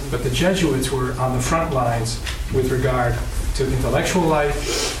families, but the Jesuits were on the front lines with regard to intellectual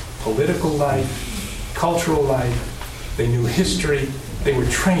life, political life, cultural life. They knew history. They were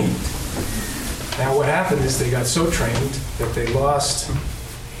trained. Now what happened is they got so trained that they lost,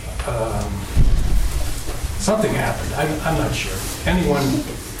 something happened. I'm not sure.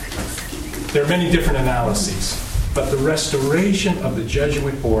 There are many different analyses, but the restoration of the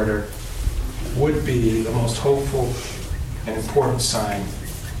Jesuit order would be the most hopeful and important sign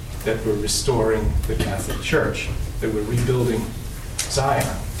that we're restoring the Catholic Church, that we're rebuilding Zion.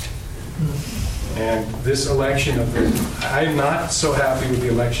 And this election I'm not so happy with the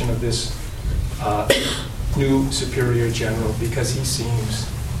election of this new Superior General, because he seems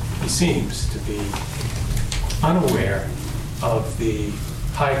to be unaware of the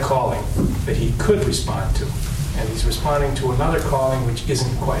high calling that he could respond to. And he's responding to another calling which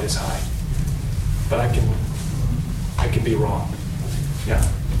isn't quite as high. But I can be wrong. Yeah,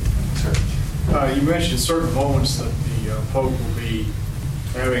 sir. You mentioned certain moments that the Pope will be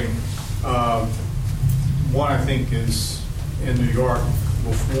having. One, I think, is in New York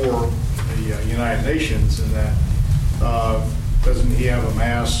before the United Nations, and that doesn't he have a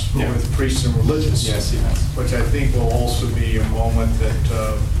mass Yeah. with priests and religious? Yes, he does. Which I think will also be a moment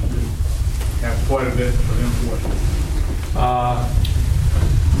that have quite a bit of input.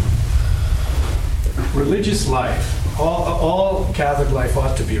 Religious life. All Catholic life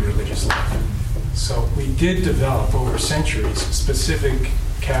ought to be a religious life. So we did develop over centuries specific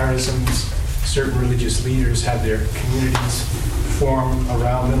charisms. Certain religious leaders had their communities form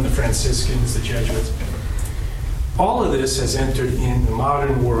around them, the Franciscans, the Jesuits. All of this has entered in the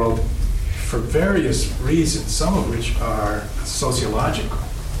modern world for various reasons, some of which are sociological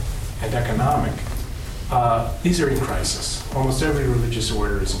and economic. These are in crisis. Almost every religious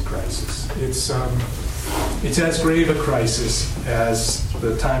order is in crisis. It's as grave a crisis as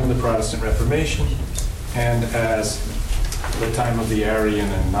the time of the Protestant Reformation and as the time of the Arian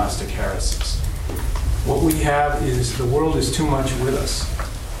and Gnostic heresies. What we have is the world is too much with us.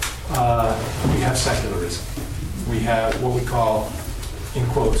 We have secularism. We have what we call, in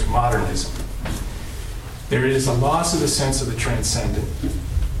quotes, modernism. There is a loss of the sense of the transcendent,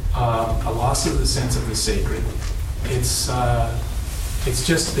 a loss of the sense of the sacred. It's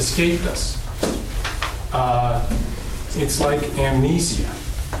just escaped us. It's like amnesia.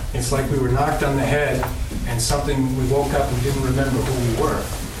 It's like we were knocked on the head and we woke up and didn't remember who we were.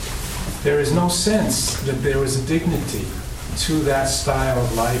 There is no sense that there was a dignity to that style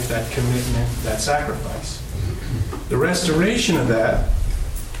of life, that commitment, that sacrifice. The restoration of that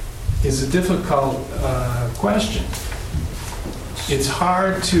is a difficult question. It's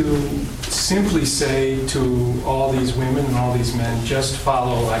hard to simply say to all these women and all these men, just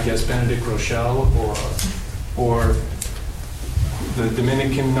follow, I guess, Benedict Rochelle or the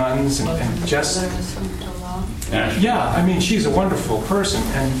Dominican nuns and just... Yeah, I mean, she's a wonderful person,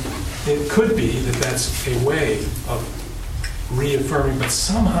 and it could be that that's a way of reaffirming, but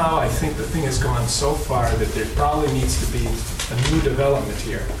somehow I think the thing has gone so far that there probably needs to be a new development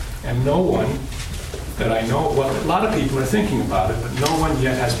here. And no one that I know, well, a lot of people are thinking about it, but no one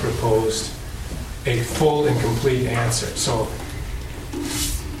yet has proposed a full and complete answer. So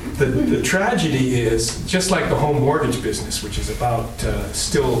the tragedy is, just like the home mortgage business, which is about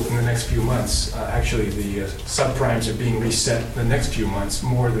still in the next few months, actually the subprimes are being reset the next few months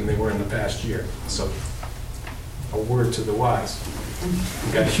more than they were in the past year. So a word to the wise.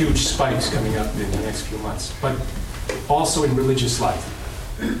 We've got huge spikes coming up in the next few months, but also in religious life.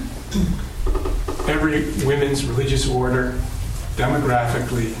 Every women's religious order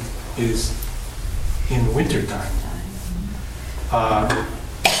demographically is in the wintertime.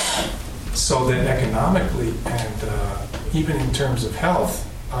 So that economically and even in terms of health,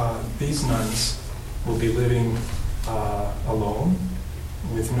 these nuns will be living alone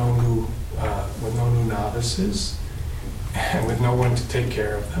with no new novices and with no one to take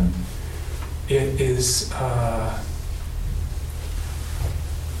care of them. It is.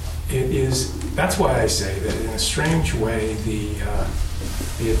 That's why I say that in a strange way,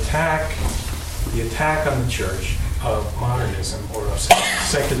 the attack on the church of modernism or of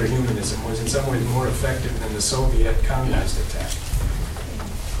secular humanism was in some ways more effective than the Soviet communist attack.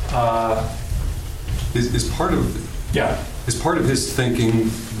 Is part of his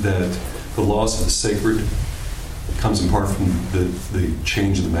thinking that the loss of the sacred comes in part from the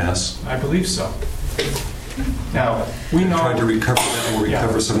change of the Mass? I believe so. Now, we know... Trying to recover that and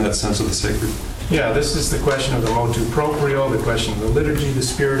recover some of that sense of the sacred? Yeah, this is the question of the motu proprio, the question of the liturgy, the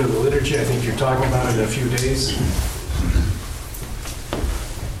spirit of the liturgy. I think you're talking about it in a few days.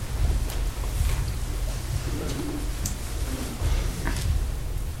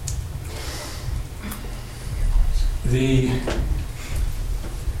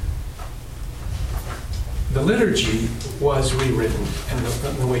 The liturgy was rewritten in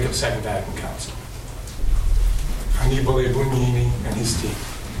the wake of Second Vatican Council. Annibale Bugnini and his team.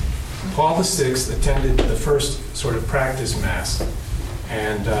 Paul VI attended the first sort of practice Mass,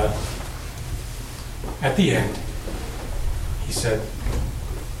 and at the end, he said,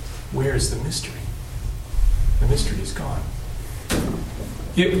 "Where is the mystery? The mystery is gone."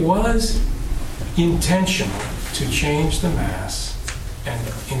 It was intentional to change the Mass and,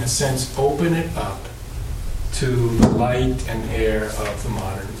 in a sense, open it up to the light and air of the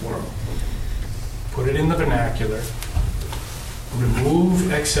modern world. Put it in the vernacular,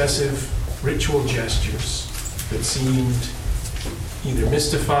 remove excessive ritual gestures that seemed either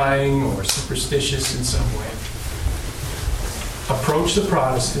mystifying or superstitious in some way. Approach the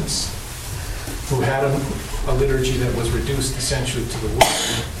Protestants, who had a liturgy that was reduced essentially to the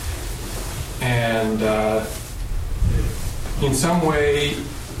word, and in some way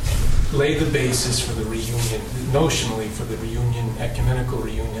lay the basis for the reunion, notionally for the reunion, ecumenical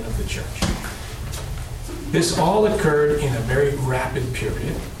reunion of the church. This all occurred in a very rapid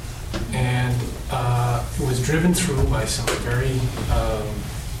period, and it was driven through by some very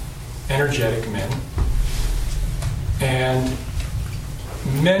energetic men. And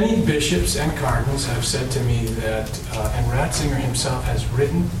many bishops and cardinals have said to me that, and Ratzinger himself has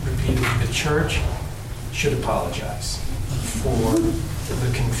written repeatedly, the Church should apologize for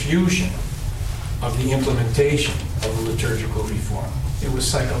the confusion of the implementation of the liturgical reform. It was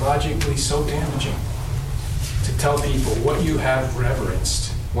psychologically so damaging to tell people what you have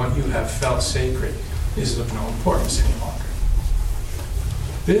reverenced, what you have felt sacred, is of no importance any longer.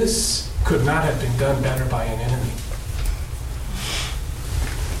 This could not have been done better by an enemy.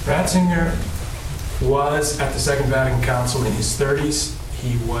 Ratzinger was, at the Second Vatican Council, in his 30s.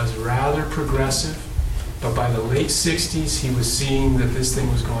 He was rather progressive, but by the late 60s, he was seeing that this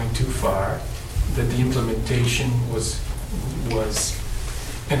thing was going too far, that the implementation was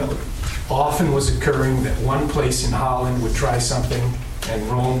and often was occurring that one place in Holland would try something and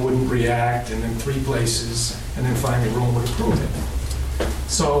Rome wouldn't react, and then 3 places, and then finally Rome would approve it.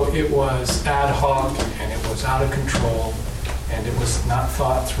 So it was ad hoc, and it was out of control, and it was not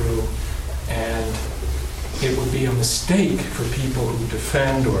thought through, and it would be a mistake for people who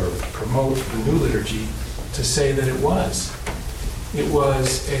defend or promote the new liturgy to say that it was. It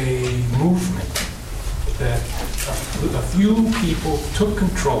was a movement that a few people took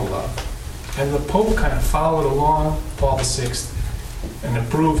control of, and the Pope kind of followed along, Paul VI, and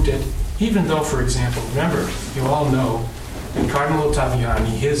approved it, even though, for example, remember, you all know, that Cardinal Ottaviani,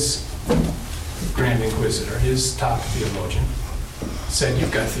 his Grand Inquisitor, his top theologian, said,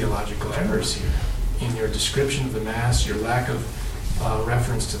 you've got theological errors here in your description of the Mass, your lack of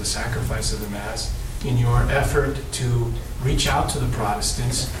reference to the sacrifice of the Mass, in your effort to reach out to the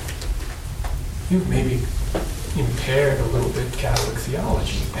Protestants. You've maybe impaired a little bit Catholic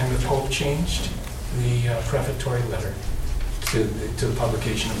theology. And the Pope changed the prefatory letter to the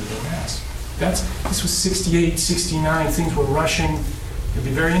publication of the new Mass. This was 68, 69, things were rushing. It'd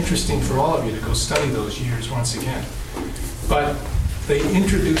be very interesting for all of you to go study those years once again. But they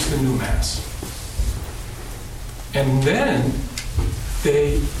introduced the new Mass. And then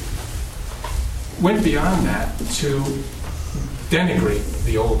they went beyond that to denigrate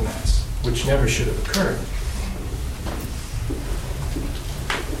the old Mass, which never should have occurred.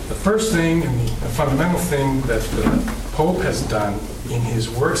 The first thing and the fundamental thing that the Pope has done in his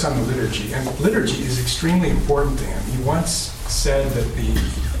works on the liturgy, and liturgy is extremely important to him. He once said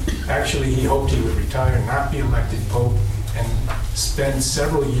that actually he hoped he would retire, not be elected Pope, and spend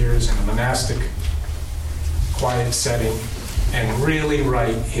several years in a monastic, quiet setting and really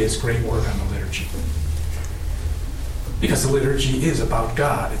write his great work on the liturgy. Because the liturgy is about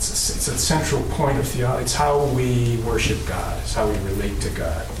God. It's a central point of theology. It's how we worship God. It's how we relate to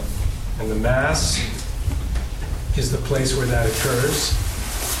God. And the Mass is the place where that occurs.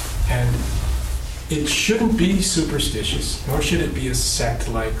 And it shouldn't be superstitious, nor should it be a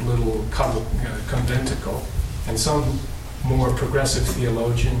sect-like little conventicle. And some more progressive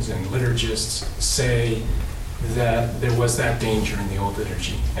theologians and liturgists say that there was that danger in the old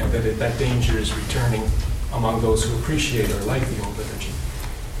liturgy, and that danger is returning among those who appreciate or like the old liturgy.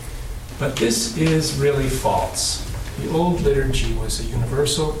 But this is really false. The old liturgy was a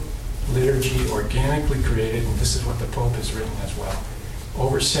universal liturgy, organically created, and this is what the Pope has written as well,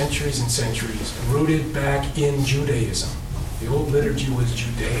 over centuries and centuries, rooted back in Judaism. The old liturgy was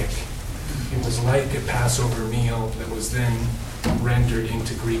Judaic. It was like a Passover meal that was then rendered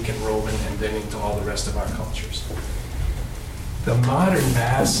into Greek and Roman and then into all the rest of our cultures. The modern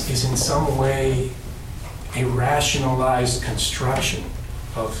Mass is in some way a rationalized construction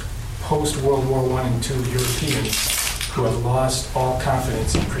of post-World War I and II Europeans who have lost all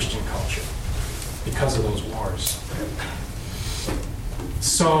confidence in Christian culture because of those wars.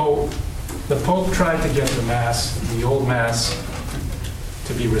 So the Pope tried to get the Mass, the old Mass,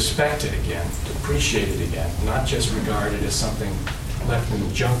 to be respected again, to appreciated again, not just regarded as something left in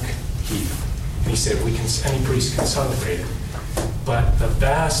the junk heap. And he said, any priest can celebrate it. But the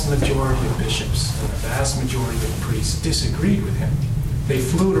vast majority of bishops and the vast majority of priests disagreed with him. They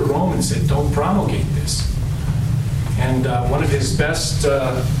flew to Rome and said, don't promulgate this. And one of his best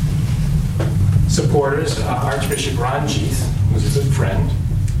supporters, Archbishop Ranjith, who was a good friend,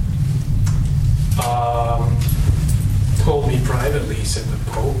 told me privately, he said,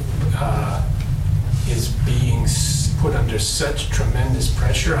 the Pope is being put under such tremendous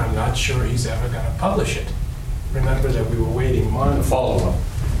pressure, I'm not sure he's ever going to publish it. Remember that we were waiting months. Follow-up.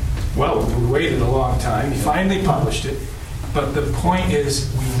 Well, we waited a long time. He finally published it. But the point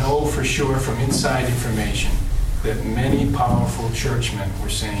is, we know for sure from inside information that many powerful churchmen were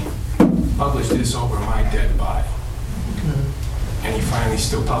saying, publish this over my dead body. And he finally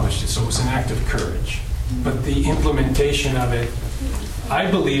still published it, so it was an act of courage. But the implementation of it, I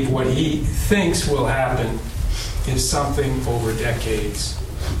believe what he thinks will happen is something over decades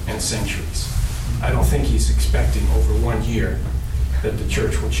and centuries. I don't think he's expecting over 1 year that the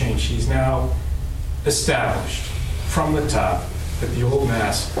church will change. He's now established from the top that the old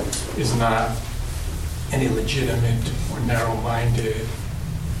Mass is not an illegitimate or narrow-minded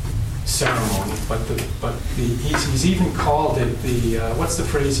ceremony, he's even called it the, what's the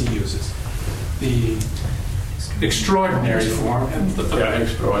phrase he uses? The extraordinary form.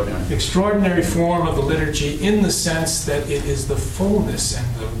 Extraordinary form of the liturgy, in the sense that it is the fullness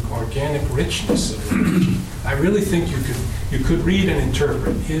and the organic richness of the liturgy. I really think you could read and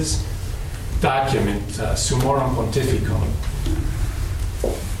interpret his document, Summorum Pontificum.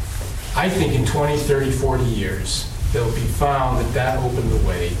 I think in 20, 30, 40 years, they'll be found that opened the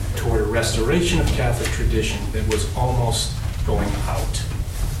way toward a restoration of Catholic tradition that was almost going out.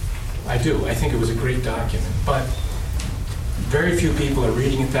 I do. I think it was a great document, but very few people are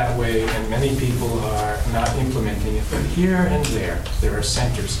reading it that way, and many people are not implementing it. But here and there are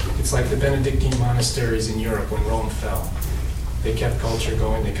centers. It's like the Benedictine monasteries in Europe when Rome fell. They kept culture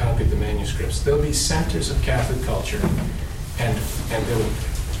going. They copied the manuscripts. There'll be centers of Catholic culture, and they'll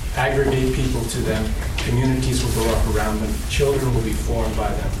aggregate people to them. Communities will grow up around them. Children will be formed by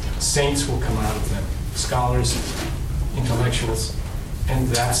them. Saints will come out of them. Scholars, intellectuals. And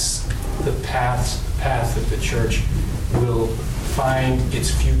that's the path that the church will find its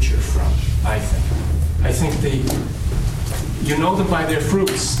future from, I think. I think you know them by their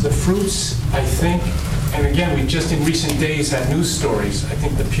fruits. The fruits, I think, and again, we just in recent days had news stories. I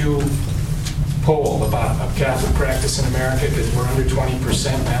think the Pew poll about Catholic practice in America, because we're under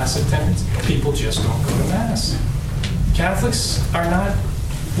 20% Mass attendance, people just don't go to Mass. Catholics are not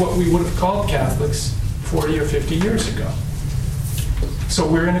what we would have called Catholics 40 or 50 years ago. So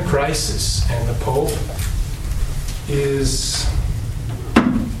we're in a crisis, and the Pope is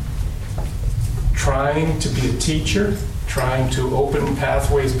trying to be a teacher, trying to open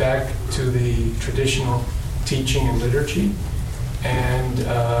pathways back to the traditional teaching and liturgy, and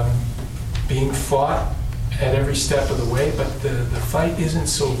being fought at every step of the way, but the fight isn't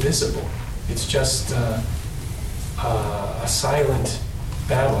so visible. It's just a silent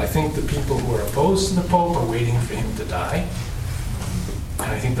battle. I think the people who are opposed to the Pope are waiting for him to die. And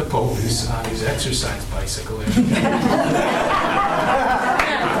I think the Pope is on his exercise bicycle every day.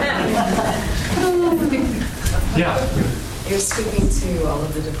 Yeah. You're speaking to all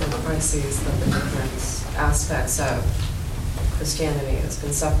of the different crises that the different aspects of Christianity has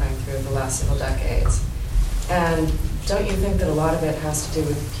been suffering through the last several decades. And don't you think that a lot of it has to do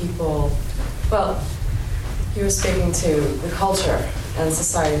with people, well, you're speaking to the culture and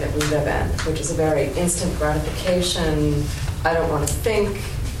society that we live in, which is a very instant gratification. I don't want to think.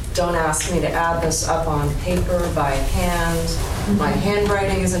 Don't ask me to add this up on paper by hand. My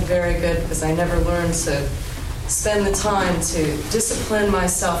handwriting isn't very good because I never learned to spend the time to discipline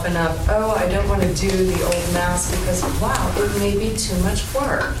myself enough. Oh, I don't want to do the old Mass because, wow, it may be too much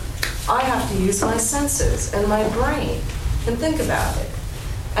work. I have to use my senses and my brain and think about it.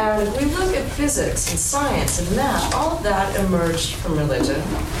 And if we look at physics and science and math, all of that emerged from religion.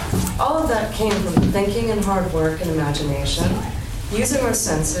 All of that came from thinking and hard work and imagination, using our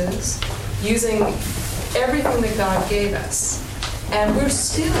senses, using everything that God gave us. And we're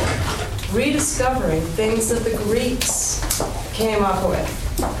still rediscovering things that the Greeks came up with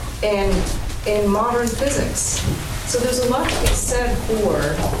in modern physics. So there's a lot to be said for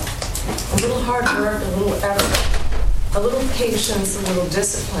a little hard work, a little effort, a little patience, a little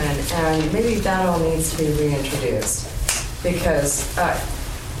discipline, and maybe that all needs to be reintroduced because,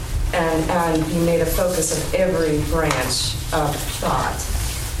 and be made a focus of every branch of thought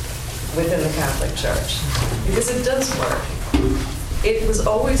within the Catholic Church. Because it does work. It was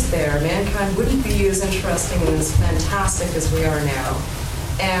always there. Mankind wouldn't be as interesting and as fantastic as we are now.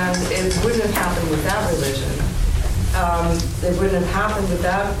 And it wouldn't have happened without religion. It wouldn't have happened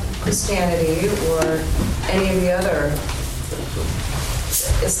without Christianity or any of the other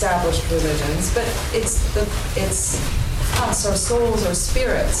established religions. But it's us, our souls, our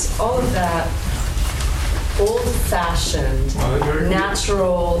spirits, all of that old-fashioned,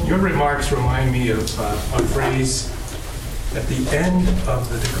 natural... Your remarks remind me of a phrase at the end of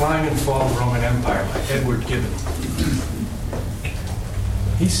The Decline and Fall of the Roman Empire by Edward Gibbon.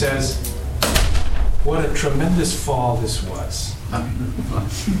 He says, what a tremendous fall this was,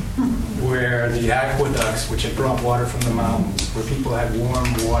 where the aqueducts, which had brought water from the mountains, where people had warm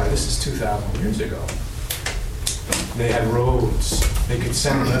water, this is 2,000 years ago, They had roads. They could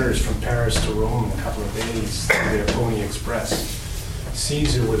send letters from Paris to Rome in a couple of days through their Pony Express.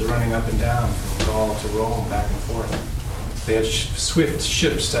 Caesar was running up and down from Gaul to Rome, back and forth. They had swift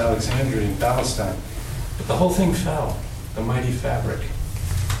ships to Alexandria and Palestine. But the whole thing fell. The mighty fabric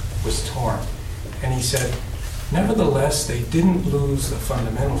was torn. And he said, nevertheless, they didn't lose the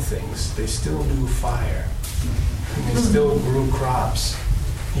fundamental things. They still knew fire. And they still grew crops.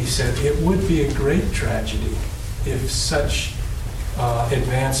 He said, it would be a great tragedy if such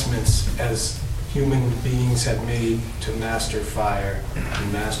advancements as human beings had made to master fire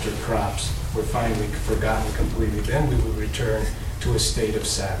and master crops were finally forgotten completely. Then we would return to a state of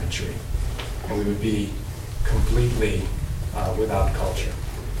savagery, and we would be completely without culture.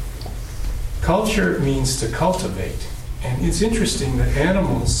 Culture means to cultivate, and it's interesting that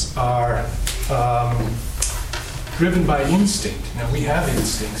animals are driven by instinct. Now, we have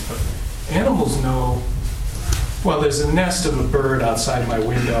instincts, but animals know. Well, there's a nest of a bird outside my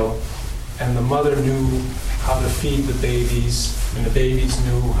window, and the mother knew how to feed the babies, and the babies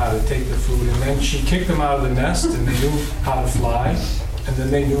knew how to take the food, and then she kicked them out of the nest, and they knew how to fly, and then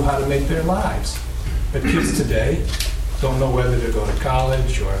they knew how to make their lives. But kids today don't know whether to go to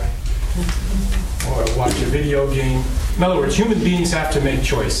college or watch a video game. In other words, human beings have to make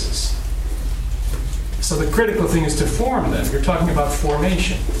choices. So the critical thing is to form them. You're talking about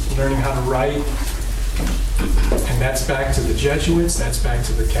formation, learning how to write. And that's back to the Jesuits, that's back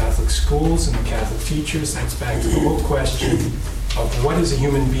to the Catholic schools and the Catholic teachers, that's back to the whole question of what is a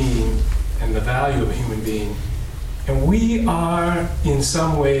human being and the value of a human being. And we are, in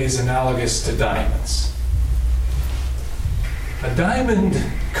some ways, analogous to diamonds. A diamond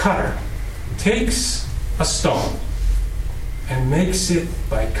cutter takes a stone and makes it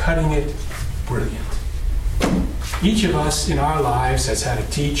by cutting it brilliant. Each of us in our lives has had a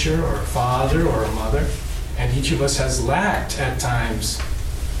teacher or a father or a mother, and each of us has lacked at times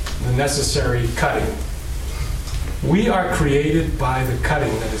the necessary cutting. We are created by the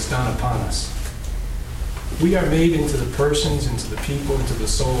cutting that is done upon us. We are made into the persons, into the people, into the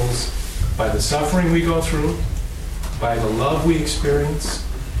souls by the suffering we go through, by the love we experience.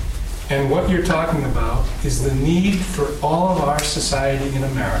 And what you're talking about is the need for all of our society in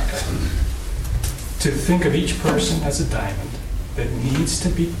America to think of each person as a diamond that needs to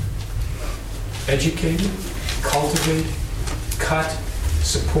be educated, cultivated, cut,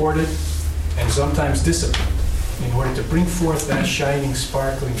 supported, and sometimes disciplined in order to bring forth that shining,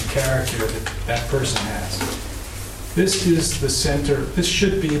 sparkling character that that person has. This is the center, this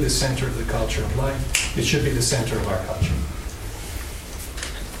should be the center of the culture of life. It should be the center of our culture.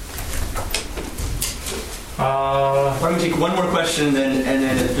 Why don't we take one more question, and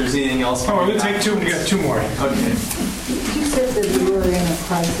then if there's anything else. Oh, we'll take two. We got two more. Okay. You said that we were in a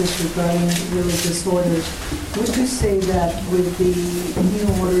crisis regarding religious orders. Would you say that with the new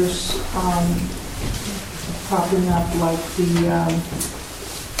orders popping up, like the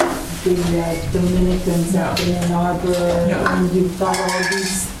Dominicans up in Ann Arbor, and you've got all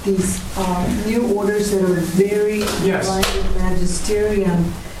these new orders that are very aligned with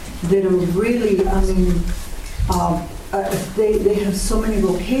magisterium, that are really, I mean, they have so many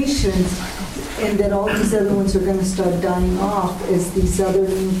locations, and that all these other ones are going to start dying off as these other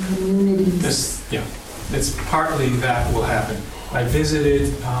new communities. It's partly that will happen. I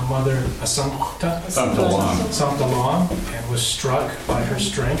visited Mother Assumpta Long and was struck by her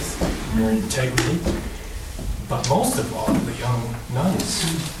strength, her integrity, but most of all, the young nuns.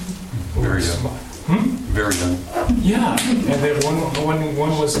 Very young. Very young. Yeah, and then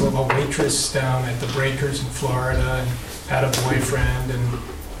one was a waitress down at the Breakers in Florida and had a boyfriend and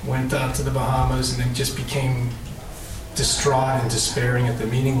went out to the Bahamas and then just became distraught and despairing at the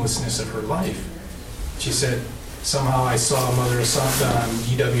meaninglessness of her life. She said, somehow I saw Mother Assumpta on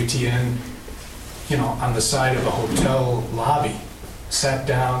EWTN, on the side of a hotel lobby, sat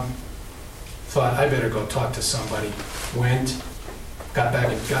down, thought, I better go talk to somebody, went, got back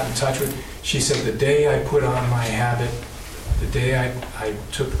and got in touch with. She said, the day I put on my habit, the day I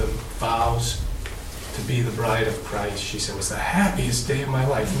took the vows to be the bride of Christ, she said, was the happiest day of my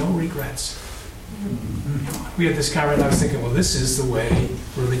life. No regrets. We had this conversation, I was thinking, well, this is the way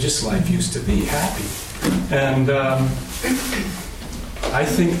religious life used to be, happy. And I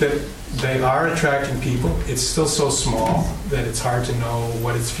think that they are attracting people. It's still so small that it's hard to know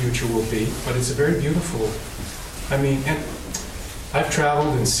what its future will be, but it's a very beautiful, and I've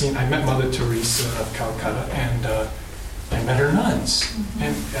traveled and seen, I met Mother Teresa of Calcutta, and I met her nuns.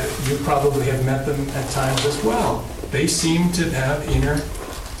 And you probably have met them at times as well. They seem to have inner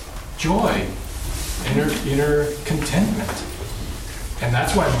joy, inner contentment. And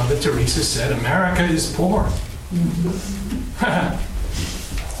that's why Mother Teresa said, America is poor.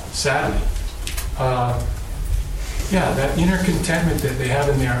 Sadly. Yeah, that inner contentment that they have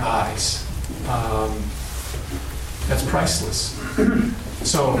in their eyes, that's priceless.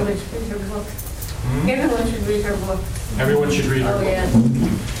 So, Everyone should read her book. Everyone should read her book. Everyone should read her book. book. Yeah.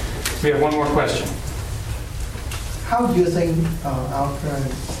 We have one more question. How do you think our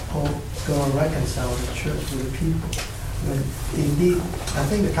current Pope going to reconcile the church with the people? Indeed, I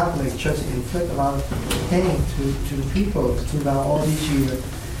think the Catholic Church inflict a lot of pain to the people throughout all these years,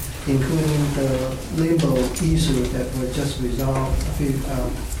 including the limbo issue that was just resolved a few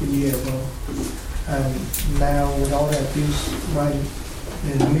years ago. And now with all that abuse right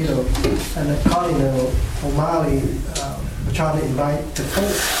in the middle, and the Cardinal O'Malley trying to invite the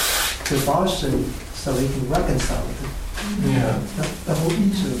Pope to Boston so he can reconcile the whole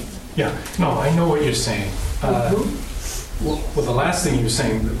issue. Yeah, no, I know what you're saying. Well, the last thing you were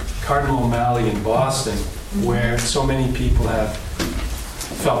saying, Cardinal O'Malley in Boston, where so many people have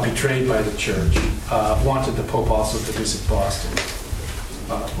felt betrayed by the church, wanted the Pope also to visit Boston.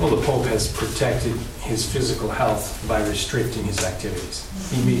 Well, the Pope has protected his physical health by restricting his activities.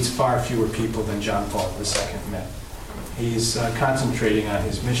 He meets far fewer people than John Paul II met. He's concentrating on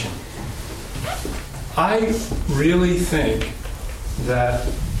his mission. I really think that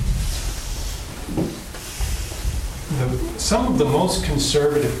some of the most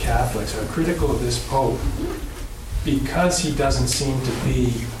conservative Catholics are critical of this Pope because he doesn't seem to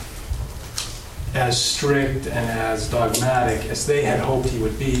be as strict and as dogmatic as they had hoped he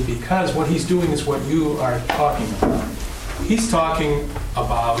would be, because what he's doing is what you are talking about. He's talking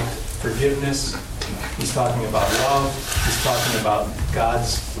about forgiveness, he's talking about love, he's talking about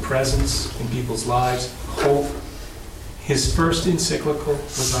God's presence in people's lives, hope. His first encyclical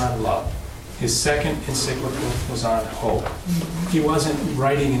was on love. His second encyclical was on hope. He wasn't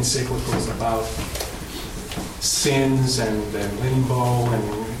writing encyclicals about sins and limbo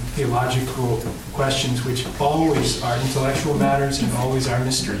and theological questions, which always are intellectual matters and always are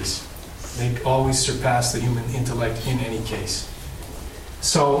mysteries. They always surpass the human intellect in any case.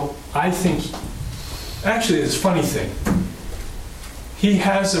 So I think, actually, it's a funny thing. He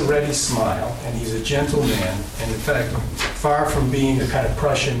has a ready smile, and he's a gentle man, and in fact, far from being a kind of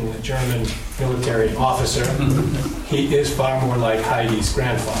Prussian German military officer, he is far more like Heidi's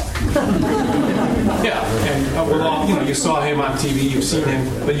grandfather. Yeah, and you saw him on TV, you've seen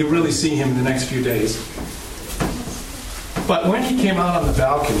him, but you really see him in the next few days. But when he came out on the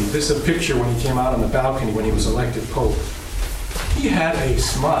balcony, this is a picture when he came out on the balcony when he was elected Pope, he had a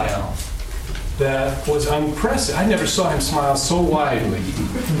smile that was unprecedented. I never saw him smile so widely.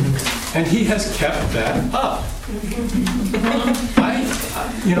 And he has kept that up.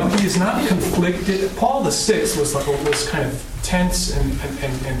 He is not conflicted. Paul VI was kind of tense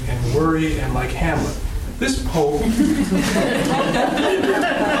and worried and like Hamlet. This Pope...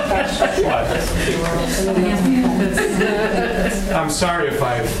 I'm sorry if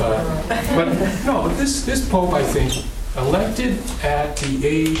I've... but this Pope, I think, elected at the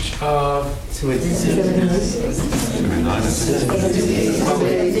age of 79.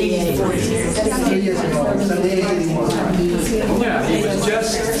 Yeah, he was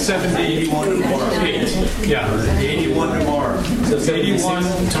just 70. 81 tomorrow. 8. Yeah. 81 tomorrow. 81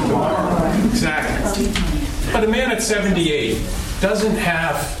 tomorrow. Exactly. But a man at 78 doesn't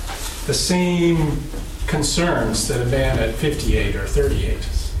have the same concerns that a man at 58 or 38.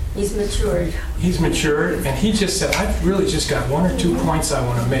 He's matured. He's matured, and he just said, I've really just got one or two points I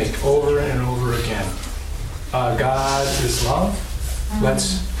want to make over and over again. God is love.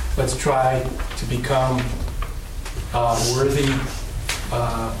 Let's try to become worthy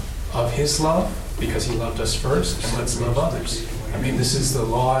of His love, because He loved us first, and let's love others. I mean, this is the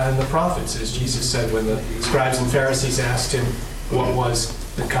law and the prophets, as Jesus said when the scribes and Pharisees asked Him what was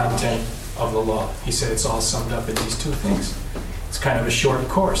the content of the law. He said it's all summed up in these two things. It's kind of a short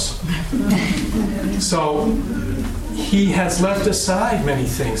course. So he has left aside many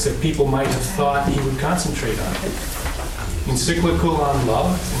things that people might have thought he would concentrate on. Encyclical on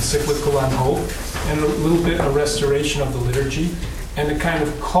love, encyclical on hope, and a little bit a restoration of the liturgy, and a kind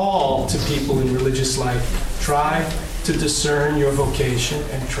of call to people in religious life, try to discern your vocation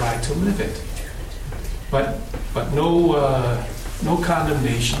and try to live it. But no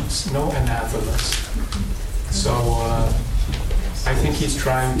condemnations, no anathemas. So I think he's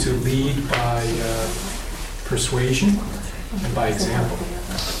trying to lead by persuasion and by example.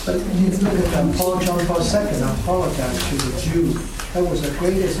 But you look at John Paul II apologized to the Jew. That was the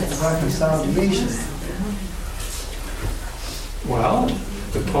greatest reconciliation. Well,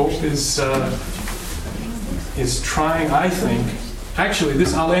 the Pope is trying, I think. Actually,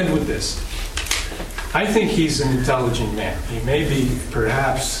 I'll end with this. I think he's an intelligent man. He may be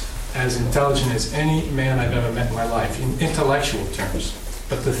perhaps as intelligent as any man I've ever met in my life, in intellectual terms.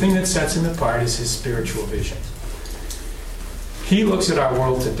 But the thing that sets him apart is his spiritual vision. He looks at our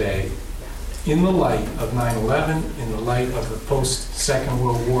world today in the light of 9/11, in the light of the post-Second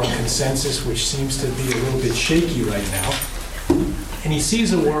World War consensus, which seems to be a little bit shaky right now. And he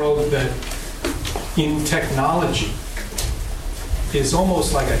sees a world that, in technology, is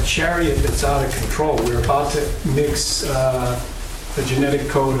almost like a chariot that's out of control. We're about to mix the genetic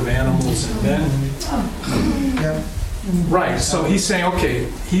code of animals and men. Yeah. Right, so he's saying, okay,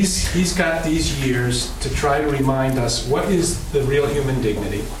 he's got these years to try to remind us what is the real human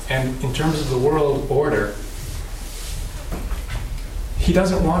dignity. And in terms of the world order, he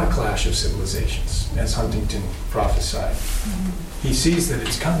doesn't want a clash of civilizations, as Huntington prophesied. He sees that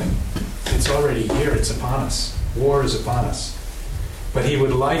it's coming. It's already here, it's upon us. War is upon us. But he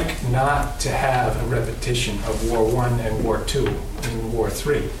would like not to have a repetition of War I and War II and War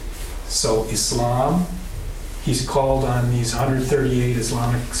III. So Islam, he's called on these 138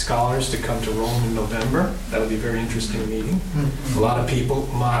 Islamic scholars to come to Rome in November. That'll be a very interesting meeting. A lot of people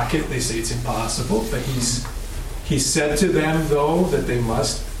mock it. They say it's impossible. But he's said to them, though, that they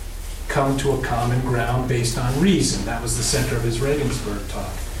must come to a common ground based on reason. That was the center of his Regensburg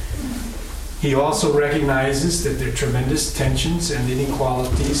talk. He also recognizes that there are tremendous tensions and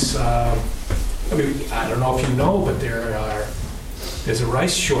inequalities. I don't know if you know, but there's a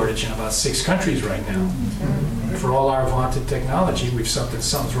rice shortage in about 6 countries right now. For all our vaunted technology,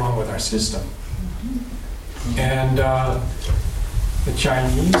 something's wrong with our system. And the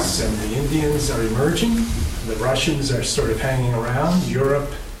Chinese and the Indians are emerging. The Russians are sort of hanging around. Europe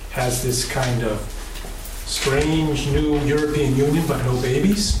has this kind of strange new European Union, but no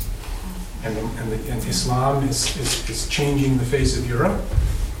babies. And Islam is changing the face of Europe.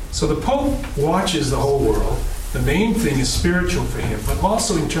 So the Pope watches the whole world. The main thing is spiritual for him, but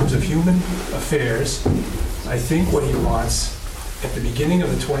also in terms of human affairs, I think what he wants at the beginning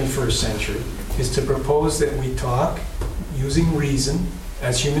of the 21st century is to propose that we talk using reason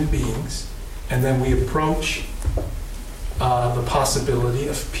as human beings, and then we approach the possibility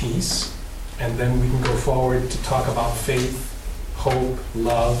of peace, and then we can go forward to talk about faith, hope,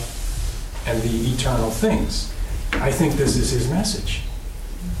 love, and the eternal things. I think this is his message.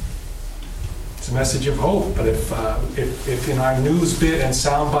 It's a message of hope, but if in our news bit and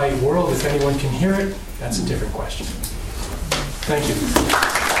soundbite world, if anyone can hear it, that's a different question. Thank you.